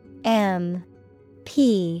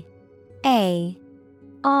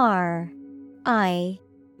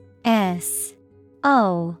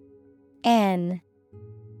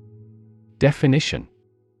 Definition: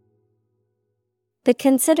 The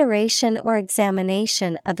consideration or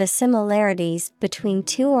examination of the similarities between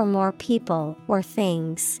two or more people or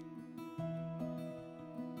things.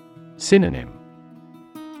 Synonym: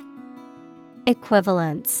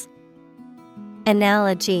 Equivalence,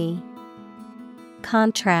 analogy,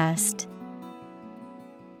 contrast.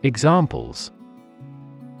 Examples: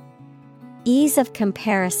 Ease of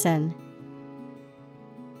comparison.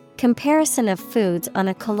 Comparison of foods on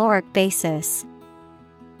a caloric basis.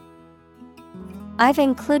 I've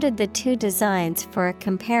included the two designs for a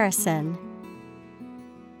comparison.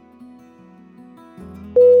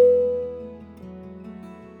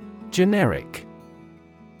 Generic.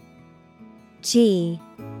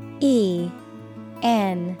 GENERIC.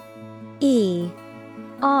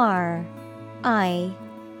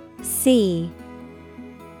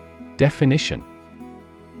 Definition: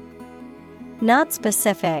 Not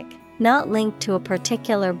specific, not linked to a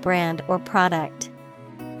particular brand or product.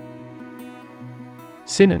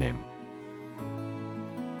 Synonym: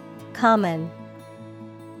 Common,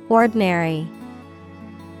 ordinary,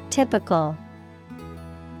 typical.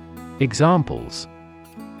 Examples: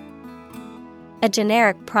 A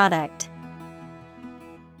generic product.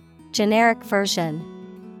 Generic version.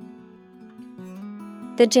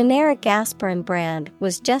 The generic aspirin brand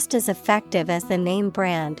was just as effective as the name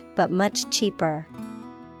brand, but much cheaper.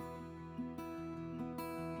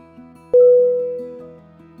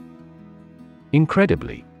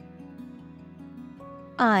 Incredibly.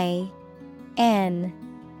 INCREDibly.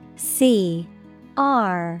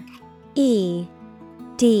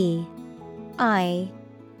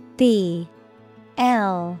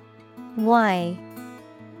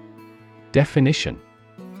 Definition: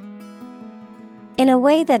 In a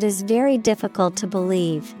way that is very difficult to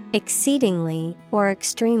believe, exceedingly or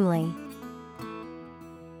extremely.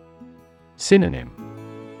 Synonym: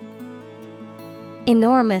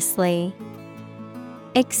 Enormously,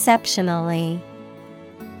 exceptionally,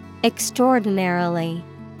 extraordinarily.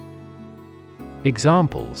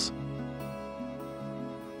 Examples: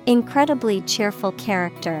 Incredibly cheerful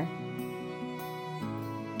character.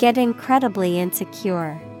 Get incredibly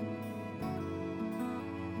insecure.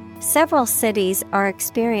 Several cities are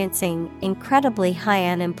experiencing incredibly high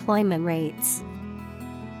unemployment rates.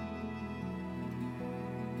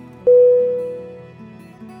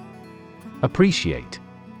 Appreciate.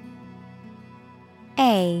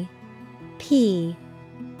 APPRECIATE.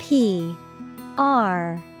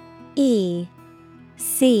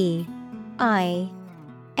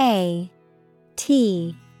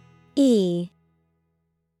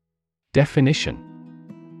 Definition: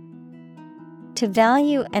 To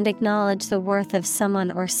value and acknowledge the worth of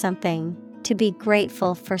someone or something, to be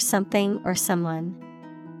grateful for something or someone.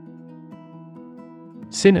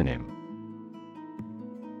 Synonym: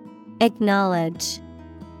 Acknowledge,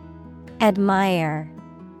 admire,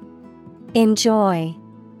 enjoy.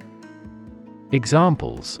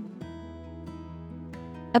 Examples: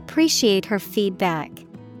 Appreciate her feedback.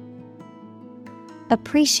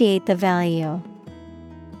 Appreciate the value.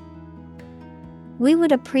 We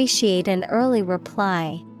would appreciate an early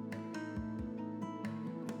reply.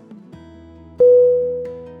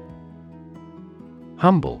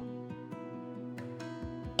 Humble.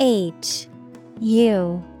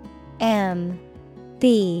 HUMBLE.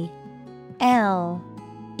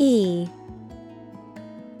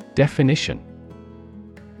 Definition: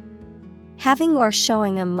 having or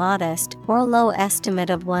showing a modest or low estimate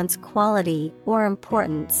of one's quality or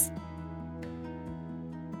importance.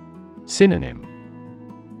 Synonym: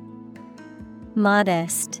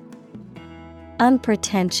 Modest,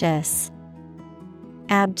 unpretentious,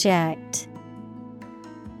 abject.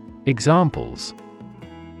 Examples: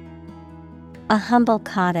 a humble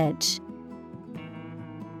cottage,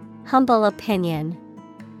 humble opinion.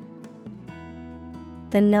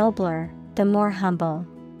 The nobler, the more humble.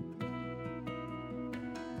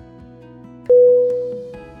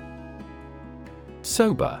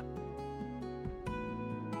 Sober.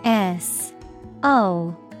 S-O-B-E-R.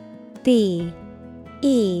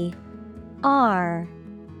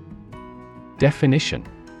 Definition: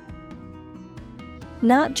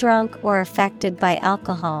 not drunk or affected by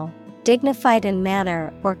alcohol, dignified in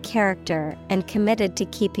manner or character and committed to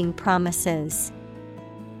keeping promises.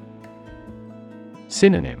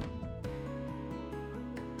 Synonym: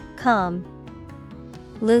 calm,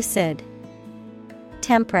 lucid,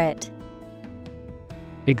 temperate.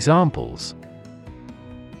 Examples: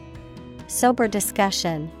 sober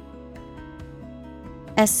discussion.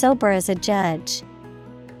 As sober as a judge.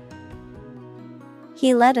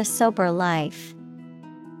 He led a sober life.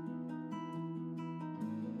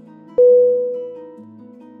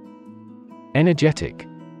 Energetic.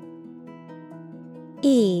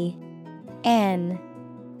 E-N-E-R-G-E-T-I-C.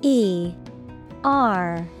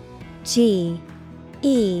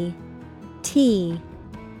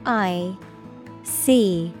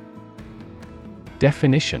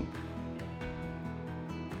 Definition: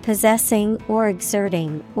 possessing or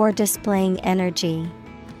exerting or displaying energy.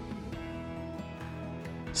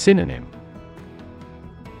 Synonym: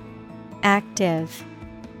 active,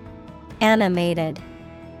 animated,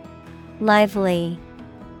 lively.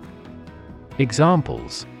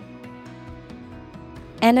 Examples: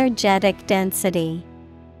 energetic density,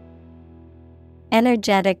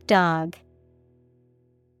 energetic dog.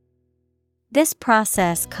 This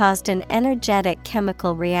process caused an energetic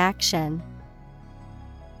chemical reaction.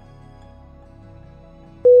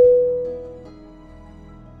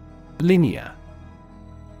 Linear.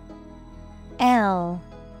 L-I-N-E-A-R.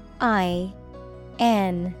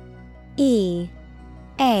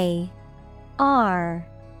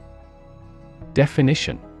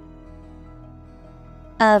 Definition: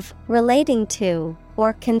 of, relating to,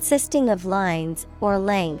 or consisting of lines or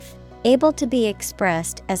length, able to be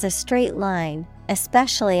expressed as a straight line,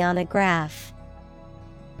 especially on a graph.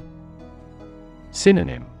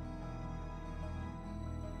 Synonym: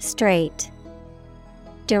 straight,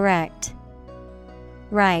 direct,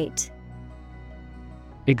 right.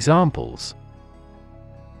 Examples: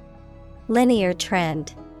 linear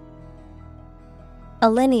trend, a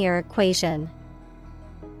linear equation.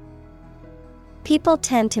 People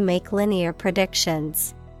tend to make linear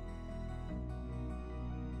predictions.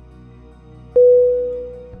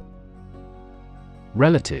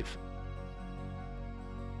 Relative.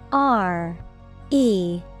 R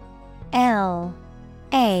E L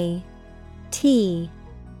A T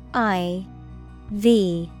I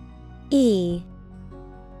V E.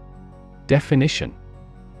 Definition: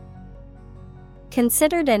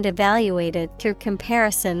 considered and evaluated through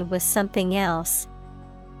comparison with something else.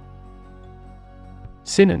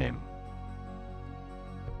 Synonym: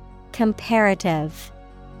 comparative,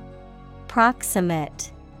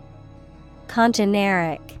 proximate,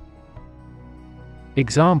 congeneric.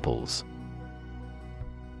 Examples: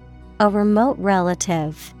 a remote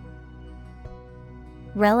relative.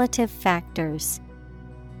 Relative factors.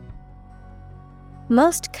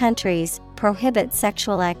 Most countries prohibit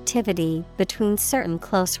sexual activity between certain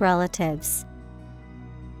close relatives.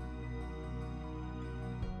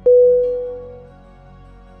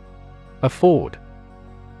 Afford.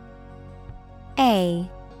 A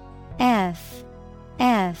F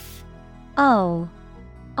F O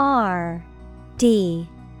R D.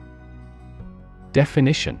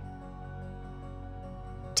 Definition: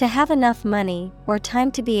 to have enough money or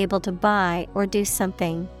time to be able to buy or do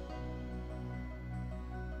something.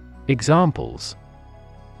 Examples: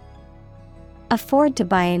 afford to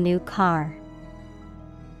buy a new car.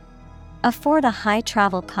 Afford a high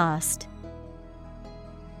travel cost.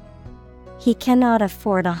 He cannot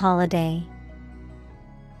afford a holiday.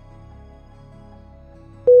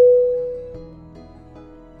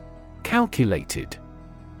 Calculated.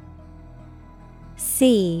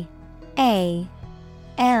 C A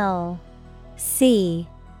L C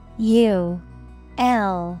U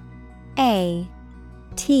L A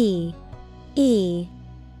T E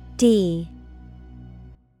D.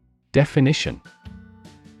 Definition: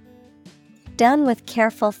 Done with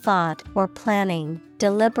careful thought or planning,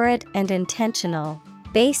 deliberate and intentional,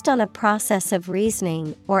 based on a process of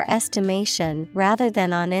reasoning or estimation rather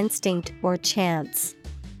than on instinct or chance.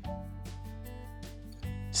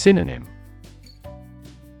 Synonym: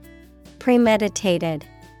 Premeditated,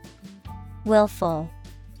 willful,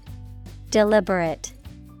 deliberate.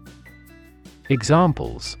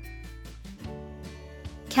 Examples: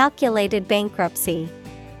 Calculated bankruptcy,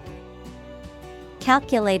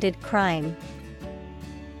 calculated crime.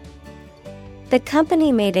 The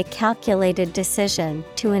company made a calculated decision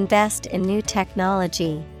to invest in new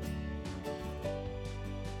technology.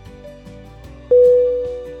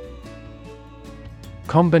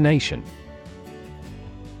 Combination.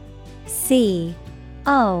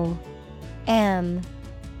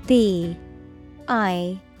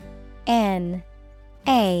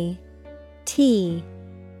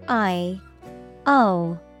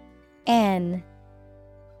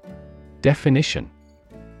 Definition: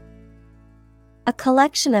 a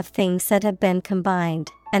collection of things that have been combined,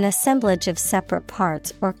 an assemblage of separate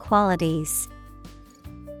parts or qualities.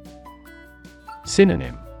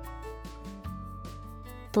 Synonym: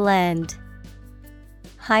 Blend,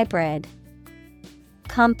 hybrid,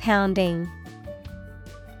 compounding.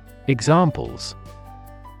 Examples: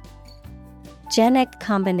 Genic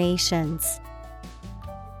combinations,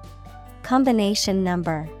 combination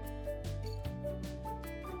number.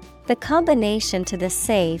 The combination to the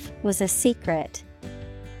safe was a secret.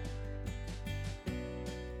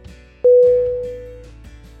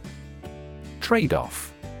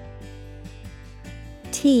 Trade-off.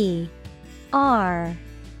 T-R-A-D-E-O-F-F.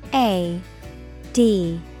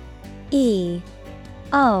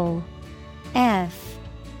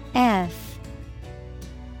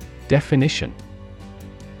 Definition: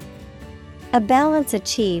 a balance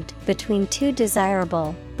achieved between two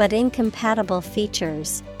desirable but incompatible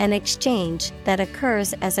features, an exchange that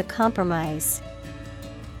occurs as a compromise.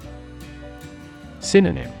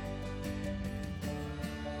 Synonym: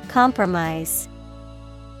 Compromise,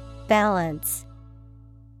 balance,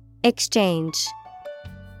 exchange.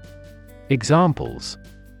 Examples: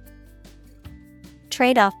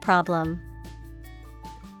 Trade-off problem,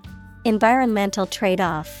 environmental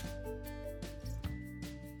trade-off.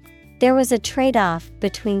 There was a trade-off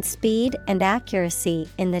between speed and accuracy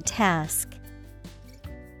in the task.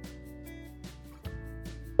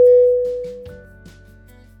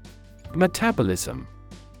 Metabolism.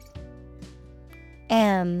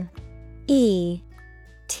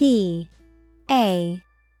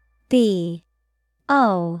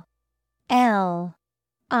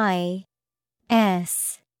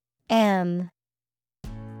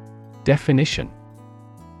 Definition: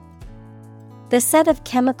 the set of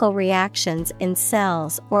chemical reactions in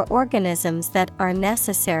cells or organisms that are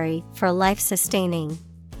necessary for life sustaining.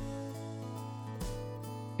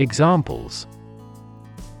 Examples: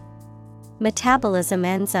 Metabolism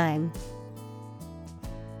enzyme,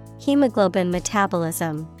 hemoglobin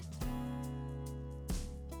metabolism.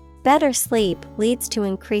 Better sleep leads to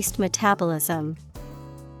increased metabolism.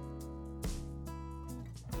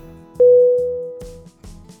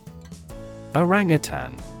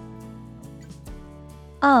 Orangutan.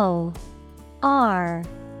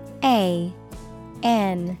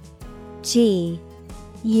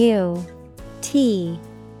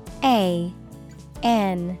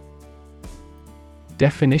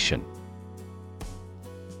 Definition: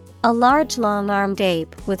 a large long-armed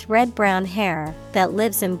ape with red-brown hair that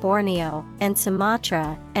lives in Borneo and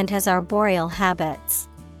Sumatra and has arboreal habits.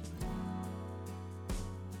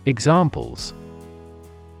 Examples: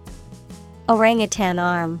 orangutan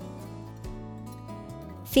arm,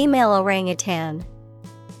 female orangutan.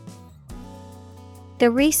 The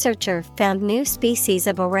researcher found new species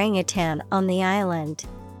of orangutan on the island.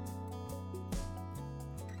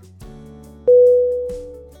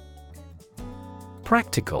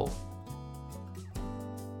 Practical.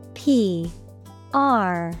 P-R-A-C-T-I-C-A-L.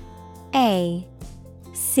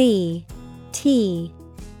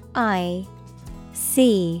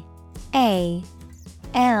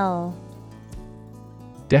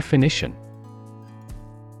 Definition: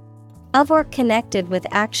 of or connected with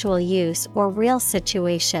actual use or real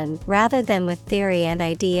situation rather than with theory and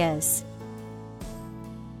ideas.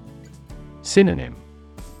 Synonym: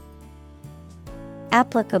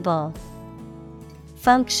 applicable,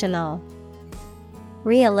 functional,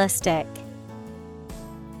 realistic.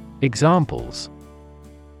 Examples: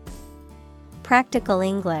 practical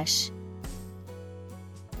English,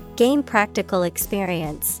 gain practical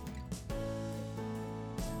experience.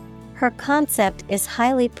 Her concept is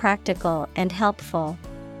highly practical and helpful.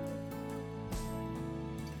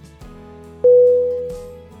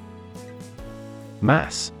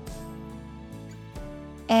 Mass.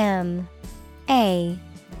 M-A-S-S.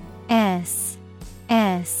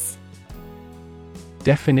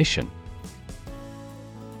 Definition: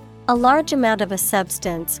 a large amount of a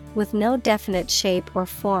substance with no definite shape or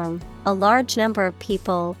form, a large number of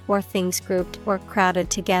people or things grouped or crowded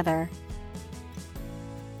together.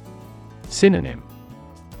 Synonym: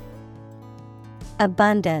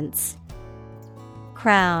 abundance,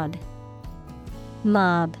 crowd,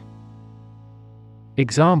 mob.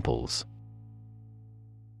 Examples: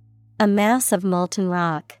 a mass of molten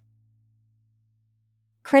rock.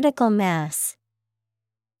 Critical mass.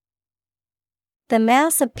 The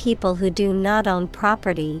mass of people who do not own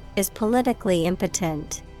property is politically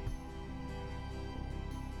impotent.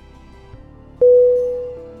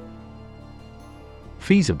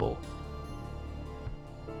 Feasible.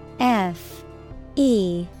 F-E-A-S-I-B-L-E.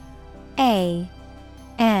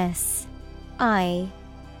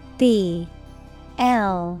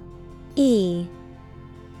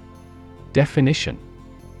 Definition: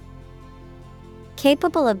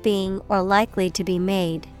 capable of being or likely to be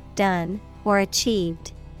made, done, or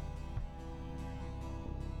achieved.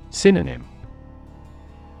 Synonym: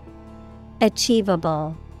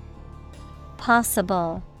 achievable,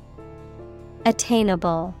 possible,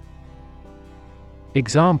 attainable.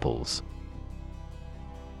 Examples: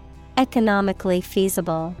 economically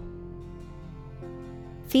feasible.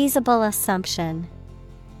 Feasible assumption.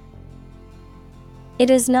 It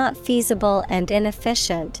is not feasible and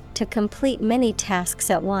inefficient to complete many tasks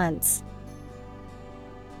at once.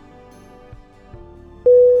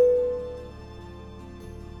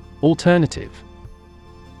 Alternative.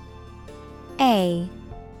 A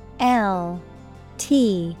L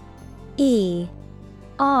T E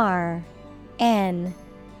R N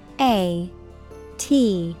A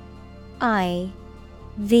T I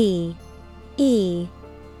V E.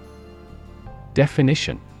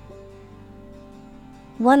 Definition: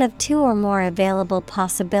 one of two or more available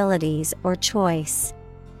possibilities or choice.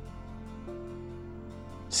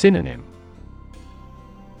 Synonym: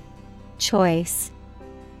 choice,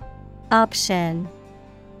 option.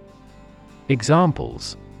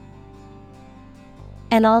 Examples: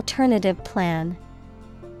 an alternative plan.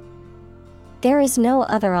 There is no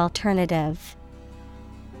other alternative.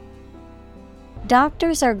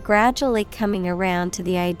 Doctors are gradually coming around to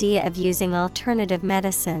the idea of using alternative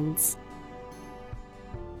medicines.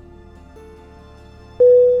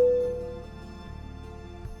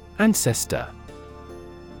 Ancestor.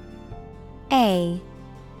 A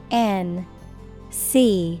N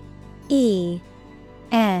C E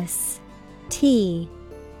S T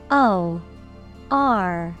O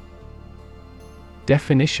R.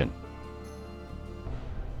 Definition: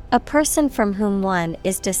 a person from whom one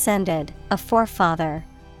is descended, a forefather.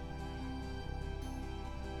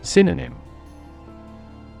 Synonym: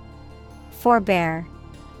 forebear,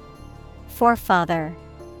 forefather,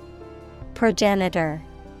 progenitor.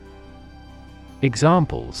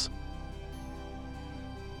 Examples: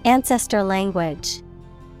 ancestor language.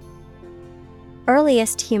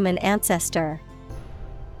 Earliest human ancestor.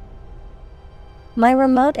 My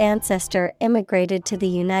remote ancestor immigrated to the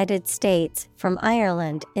United States from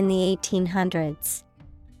Ireland in the 1800s.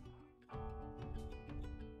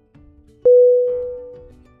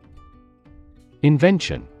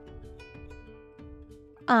 Invention.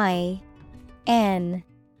 I N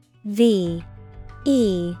V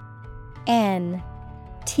E N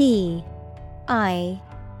T I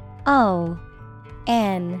O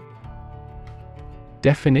N.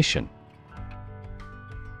 Definition: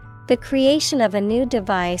 the creation of a new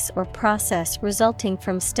device or process resulting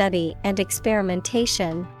from study and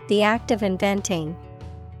experimentation, the act of inventing.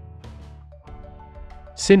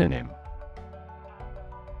 Synonym: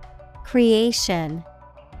 creation,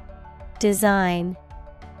 design,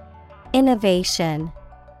 innovation.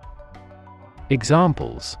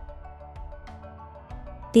 Examples: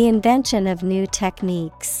 the invention of new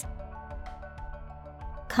techniques.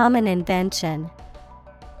 Common invention.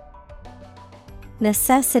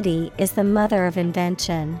 Necessity is the mother of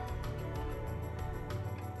invention.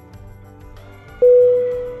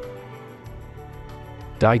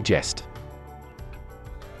 Digest.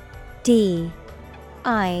 D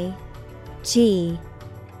I G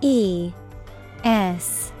E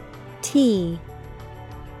S T.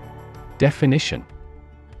 Definition: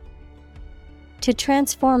 to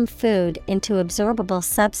transform food into absorbable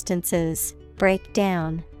substances, break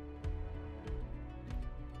down.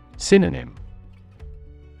 Synonym: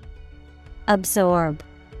 absorb,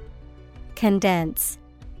 condense.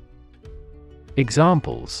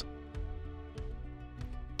 Examples: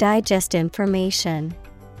 digest information.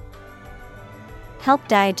 Help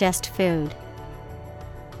digest food.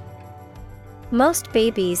 Most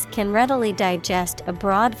babies can readily digest a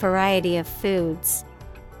broad variety of foods.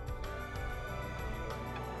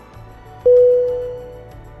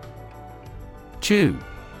 Chew.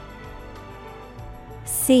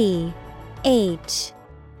 C-H-E-W.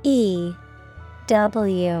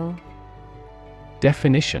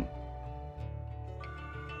 Definition: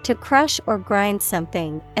 To crush or grind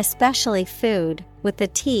something, especially food, with the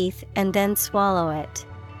teeth and then swallow it.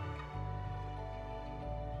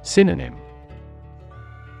 Synonym: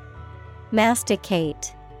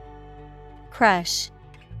 Masticate, crush,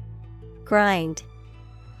 grind.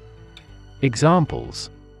 Examples: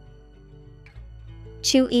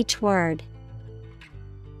 Chew each word.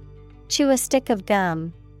 Chew a stick of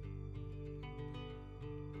gum.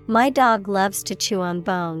 My dog loves to chew on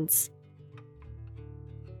bones.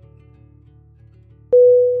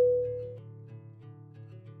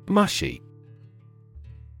 Mushy.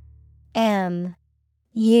 M-U-S-H-Y.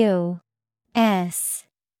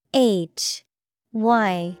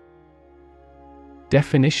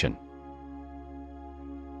 Definition: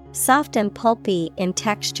 Soft and pulpy in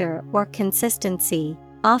texture or consistency,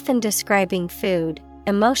 often describing food,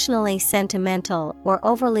 emotionally sentimental or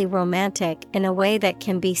overly romantic in a way that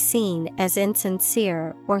can be seen as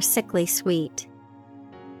insincere or sickly sweet.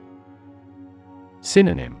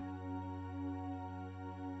 Synonym: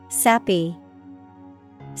 Sappy,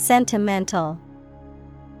 sentimental.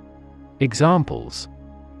 Examples: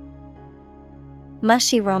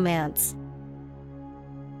 Mushy romance.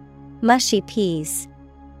 Mushy peas.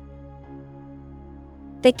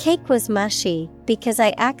 The cake was mushy because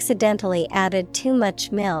I accidentally added too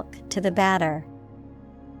much milk to the batter.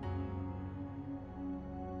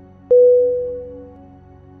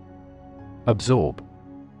 Absorb.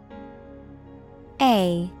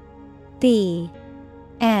 A-B-S-O-R-B.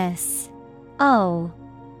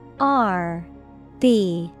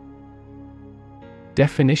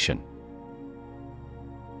 Definition: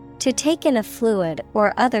 To take in a fluid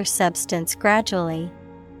or other substance gradually.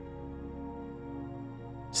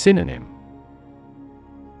 Synonym: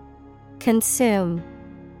 Consume,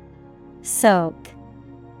 soak,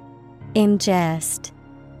 ingest.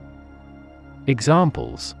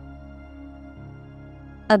 Examples: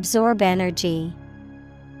 Absorb energy.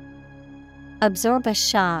 Absorb a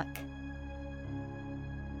shock.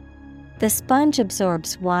 The sponge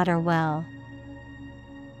absorbs water well.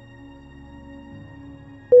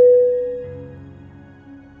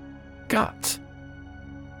 Gut.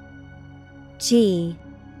 G-U-T.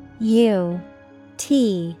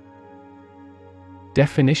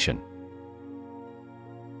 Definition: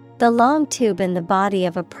 The long tube in the body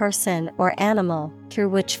of a person or animal through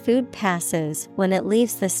which food passes when it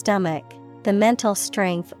leaves the stomach, the mental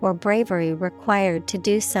strength or bravery required to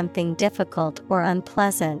do something difficult or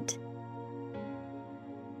unpleasant.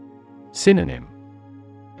 Synonym: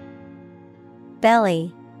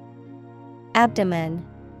 Belly, abdomen,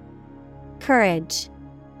 courage.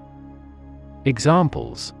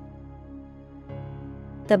 Examples: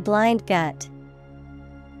 The blind gut.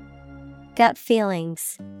 Gut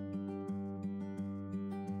feelings.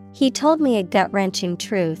 He told me a gut-wrenching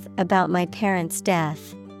truth about my parents'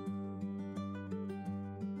 death.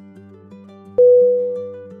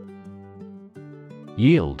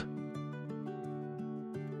 Yield.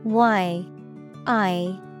 Y-I-E-L-D.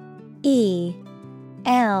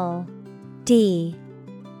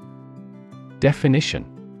 Definition: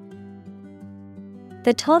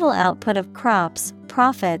 The total output of crops,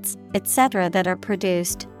 profits, etc. that are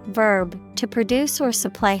produced. Verb, to produce or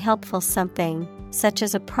supply helpful something, such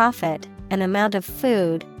as a profit, an amount of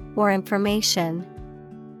food, or information.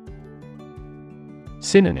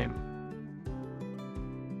 Synonym: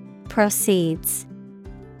 Proceeds,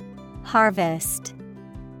 harvest,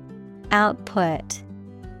 output.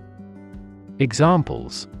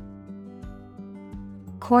 Examples: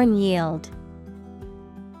 Corn yield.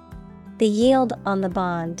 The yield on the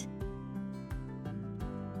bond.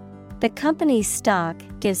 The company's stock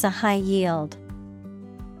gives a high yield.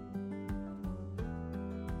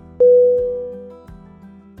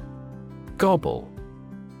 Gobble.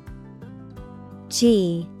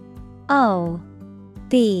 G-O-B-B-L-E.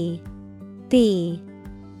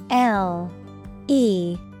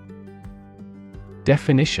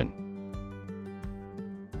 Definition: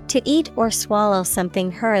 To eat or swallow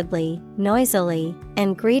something hurriedly, noisily,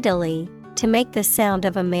 and greedily, to make the sound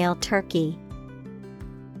of a male turkey.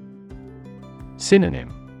 Synonym: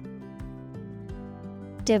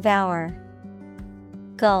 Devour,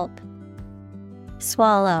 gulp,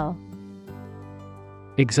 swallow.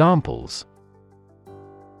 Examples: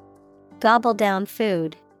 Gobble down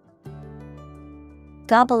food.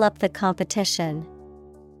 Gobble up the competition.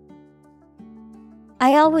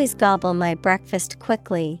 I always gobble my breakfast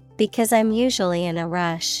quickly because I'm usually in a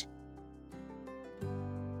rush.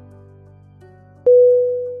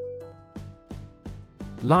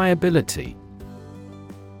 Liability.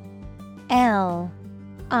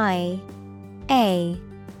 Liability.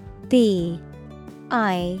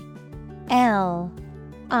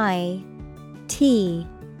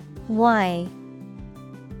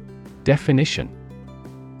 Definition.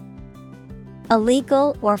 A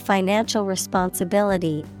legal or financial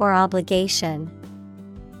responsibility or obligation.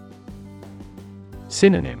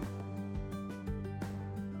 Synonym.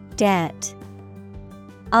 Debt,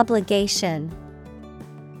 obligation,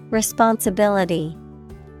 responsibility.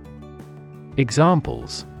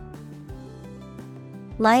 Examples.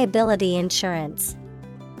 Liability insurance.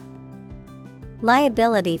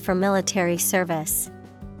 Liability for military service.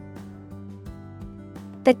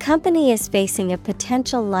 The company is facing a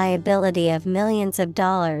potential liability of millions of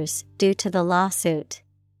dollars due to the lawsuit.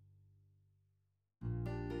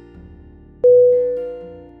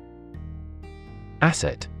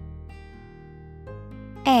 Asset.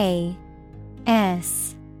 A-S-S-E-T.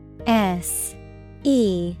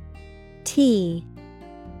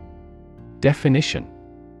 Definition.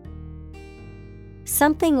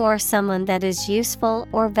 Something or someone that is useful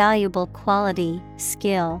or valuable quality,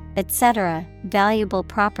 skill, etc., valuable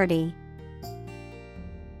property.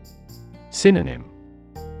 Synonym.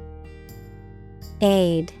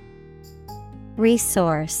 Aid,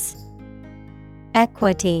 resource,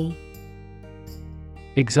 equity.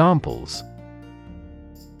 Examples.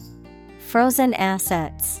 Frozen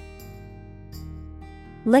assets.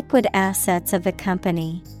 Liquid assets of the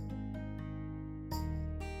company.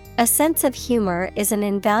 A sense of humor is an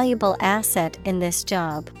invaluable asset in this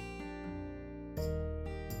job.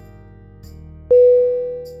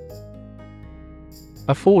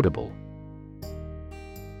 Affordable.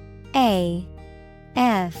 A-F-F-O-R-D-A-B-L-E.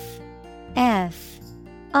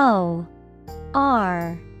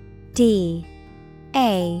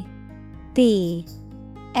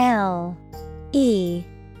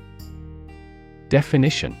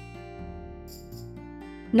 Definition.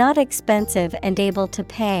 Not expensive and able to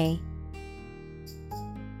pay.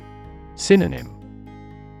 Synonym.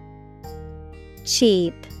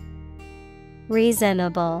 Cheap,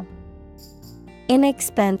 reasonable,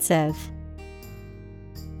 inexpensive.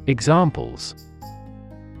 Examples.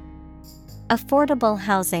 Affordable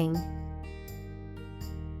housing.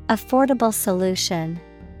 Affordable solution.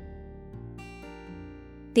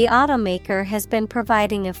 The automaker has been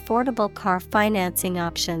providing affordable car financing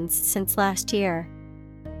options since last year.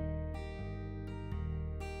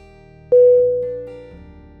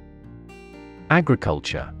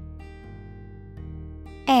 Agriculture.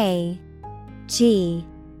 A-G-R-I-C-U-L-T-U-R-E.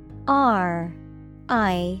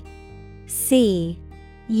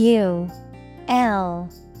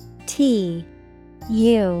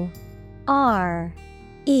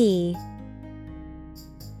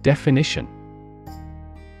 Definition.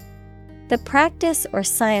 The practice or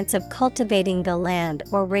science of cultivating the land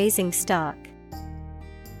or raising stock.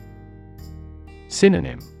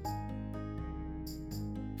 Synonym.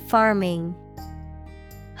 Farming,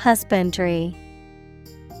 husbandry,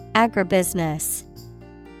 agribusiness.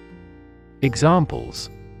 Examples.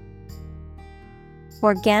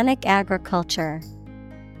 Organic agriculture.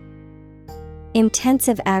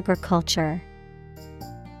 Intensive agriculture.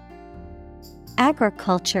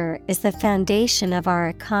 Agriculture is the foundation of our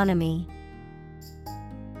economy.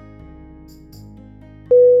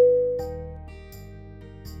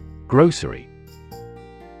 Grocery.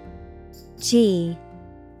 G-R-O-C-E-R-Y.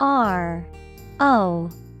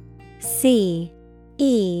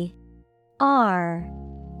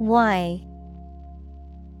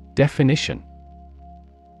 Definition.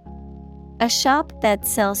 A shop that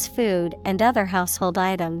sells food and other household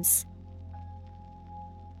items.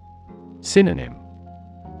 Synonym.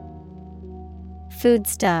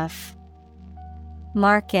 Foodstuff,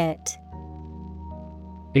 market.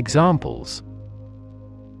 Examples.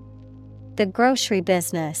 The grocery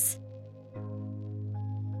business.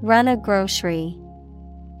 Run a grocery.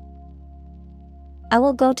 I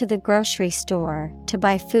will go to the grocery store to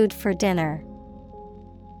buy food for dinner.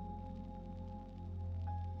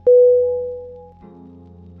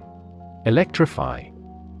 Electrify.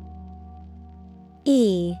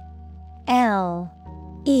 E-L-E-C-T-R-I-F-Y.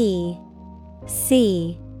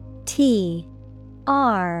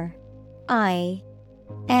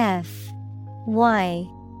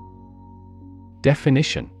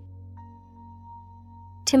 Definition.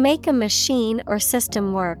 To make a machine or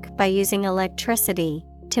system work by using electricity,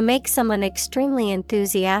 to make someone extremely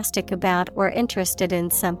enthusiastic about or interested in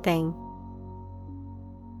something.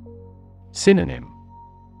 Synonym.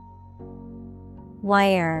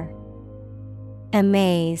 wire,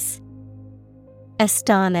 amaze,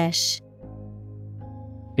 astonish.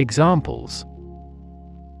 Examples: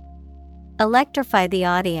 electrify the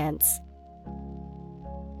audience,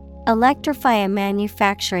 electrify a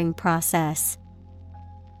manufacturing process.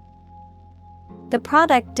 The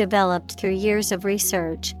product developed through years of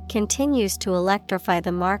research continues to electrify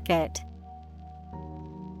the market.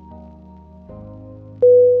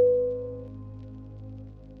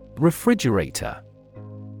 Refrigerator.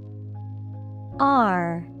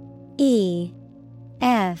 R E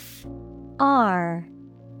F R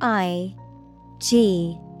I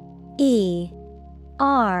G E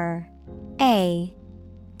R A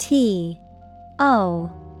T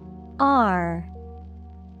O R.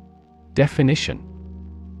 Definition: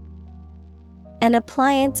 an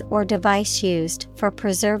appliance or device used for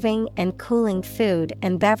preserving and cooling food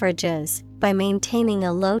and beverages by maintaining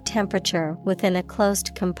a low temperature within a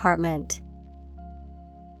closed compartment.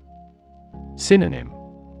 Synonym: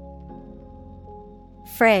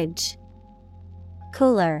 fridge,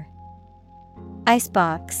 cooler,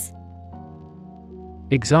 icebox.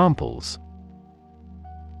 Examples: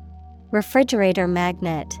 refrigerator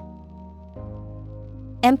magnet,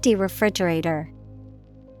 empty refrigerator.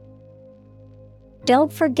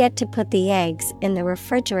 Don't forget to put the eggs in the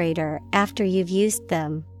refrigerator after you've used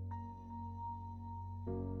them.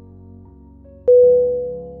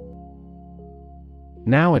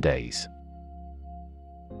 Nowadays.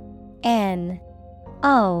 N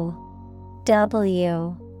O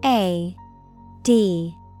W A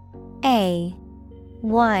D A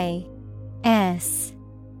Y S.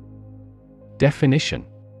 Definition: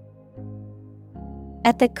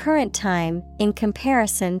 at the current time, in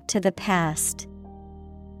comparison to the past.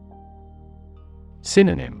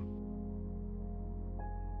 Synonym: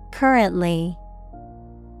 currently,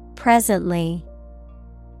 presently,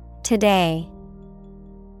 today.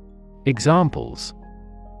 Examples: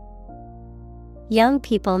 young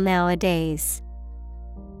people nowadays.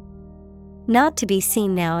 Not to be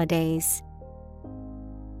seen nowadays.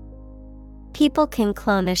 People can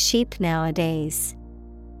clone a sheep nowadays.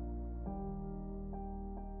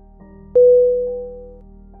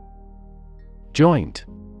 Joint.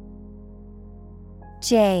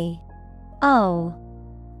 J O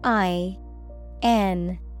I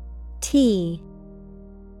N T.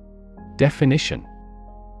 Definition: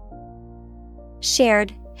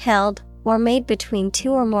 shared, held, or made between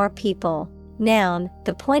two or more people. Noun,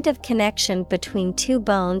 the point of connection between two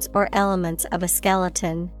bones or elements of a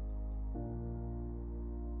skeleton.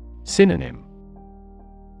 Synonym: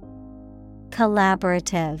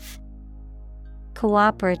 collaborative,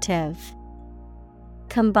 cooperative,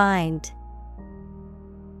 combined.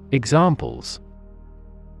 Examples: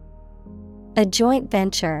 a joint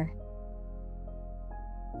venture,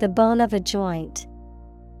 the bone of a joint.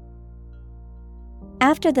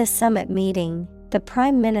 After the summit meeting, the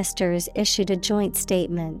prime ministers issued a joint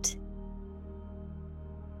statement.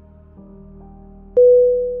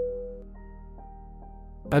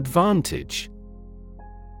 Advantage.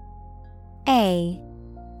 A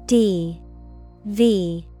D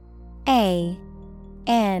V A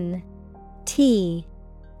N T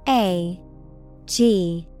A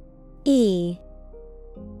G E.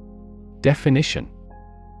 Definition: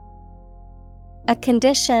 a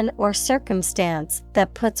condition or circumstance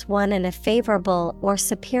that puts one in a favorable or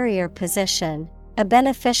superior position, a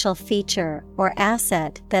beneficial feature or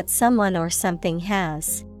asset that someone or something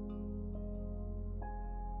has.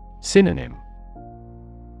 Synonym: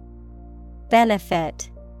 benefit,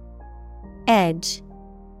 edge,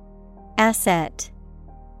 asset.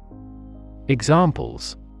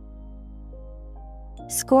 Examples: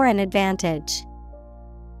 score an advantage.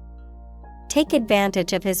 Take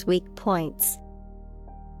advantage of his weak points.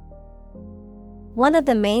 One of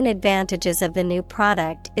the main advantages of the new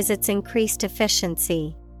product is its increased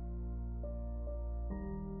efficiency.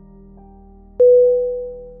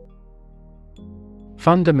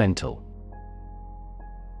 Fundamental.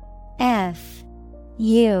 F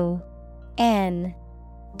U N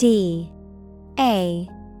D A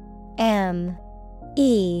M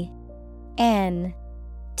E N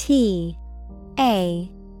T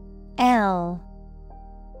A L.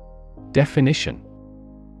 Definition: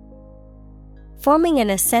 forming an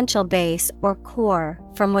essential base or core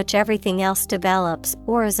from which everything else develops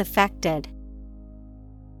or is affected.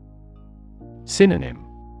 Synonym: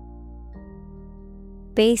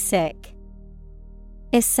 basic,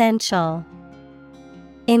 essential,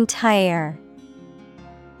 entire.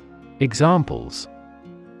 Examples: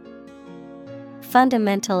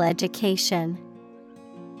 fundamental education,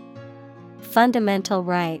 fundamental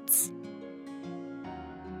rights.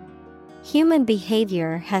 Human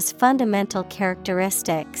behavior has fundamental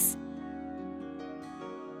characteristics.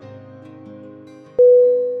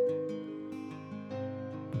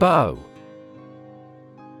 Bow.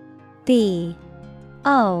 B-O-W.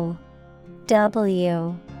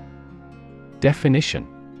 Definition: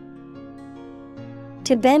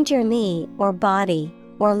 To bend your knee or body,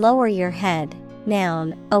 or lower your head.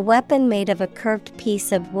 Noun, a weapon made of a curved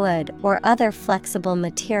piece of wood or other flexible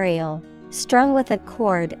material, strung with a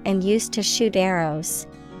cord and used to shoot arrows.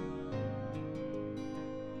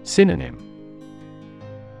 Synonym: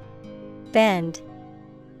 Bend,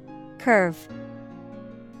 curve,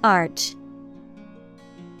 arch.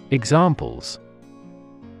 Examples: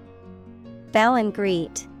 Bow and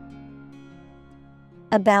greet.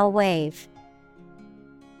 A bow wave.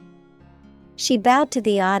 She bowed to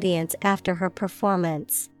the audience after her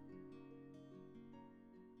performance.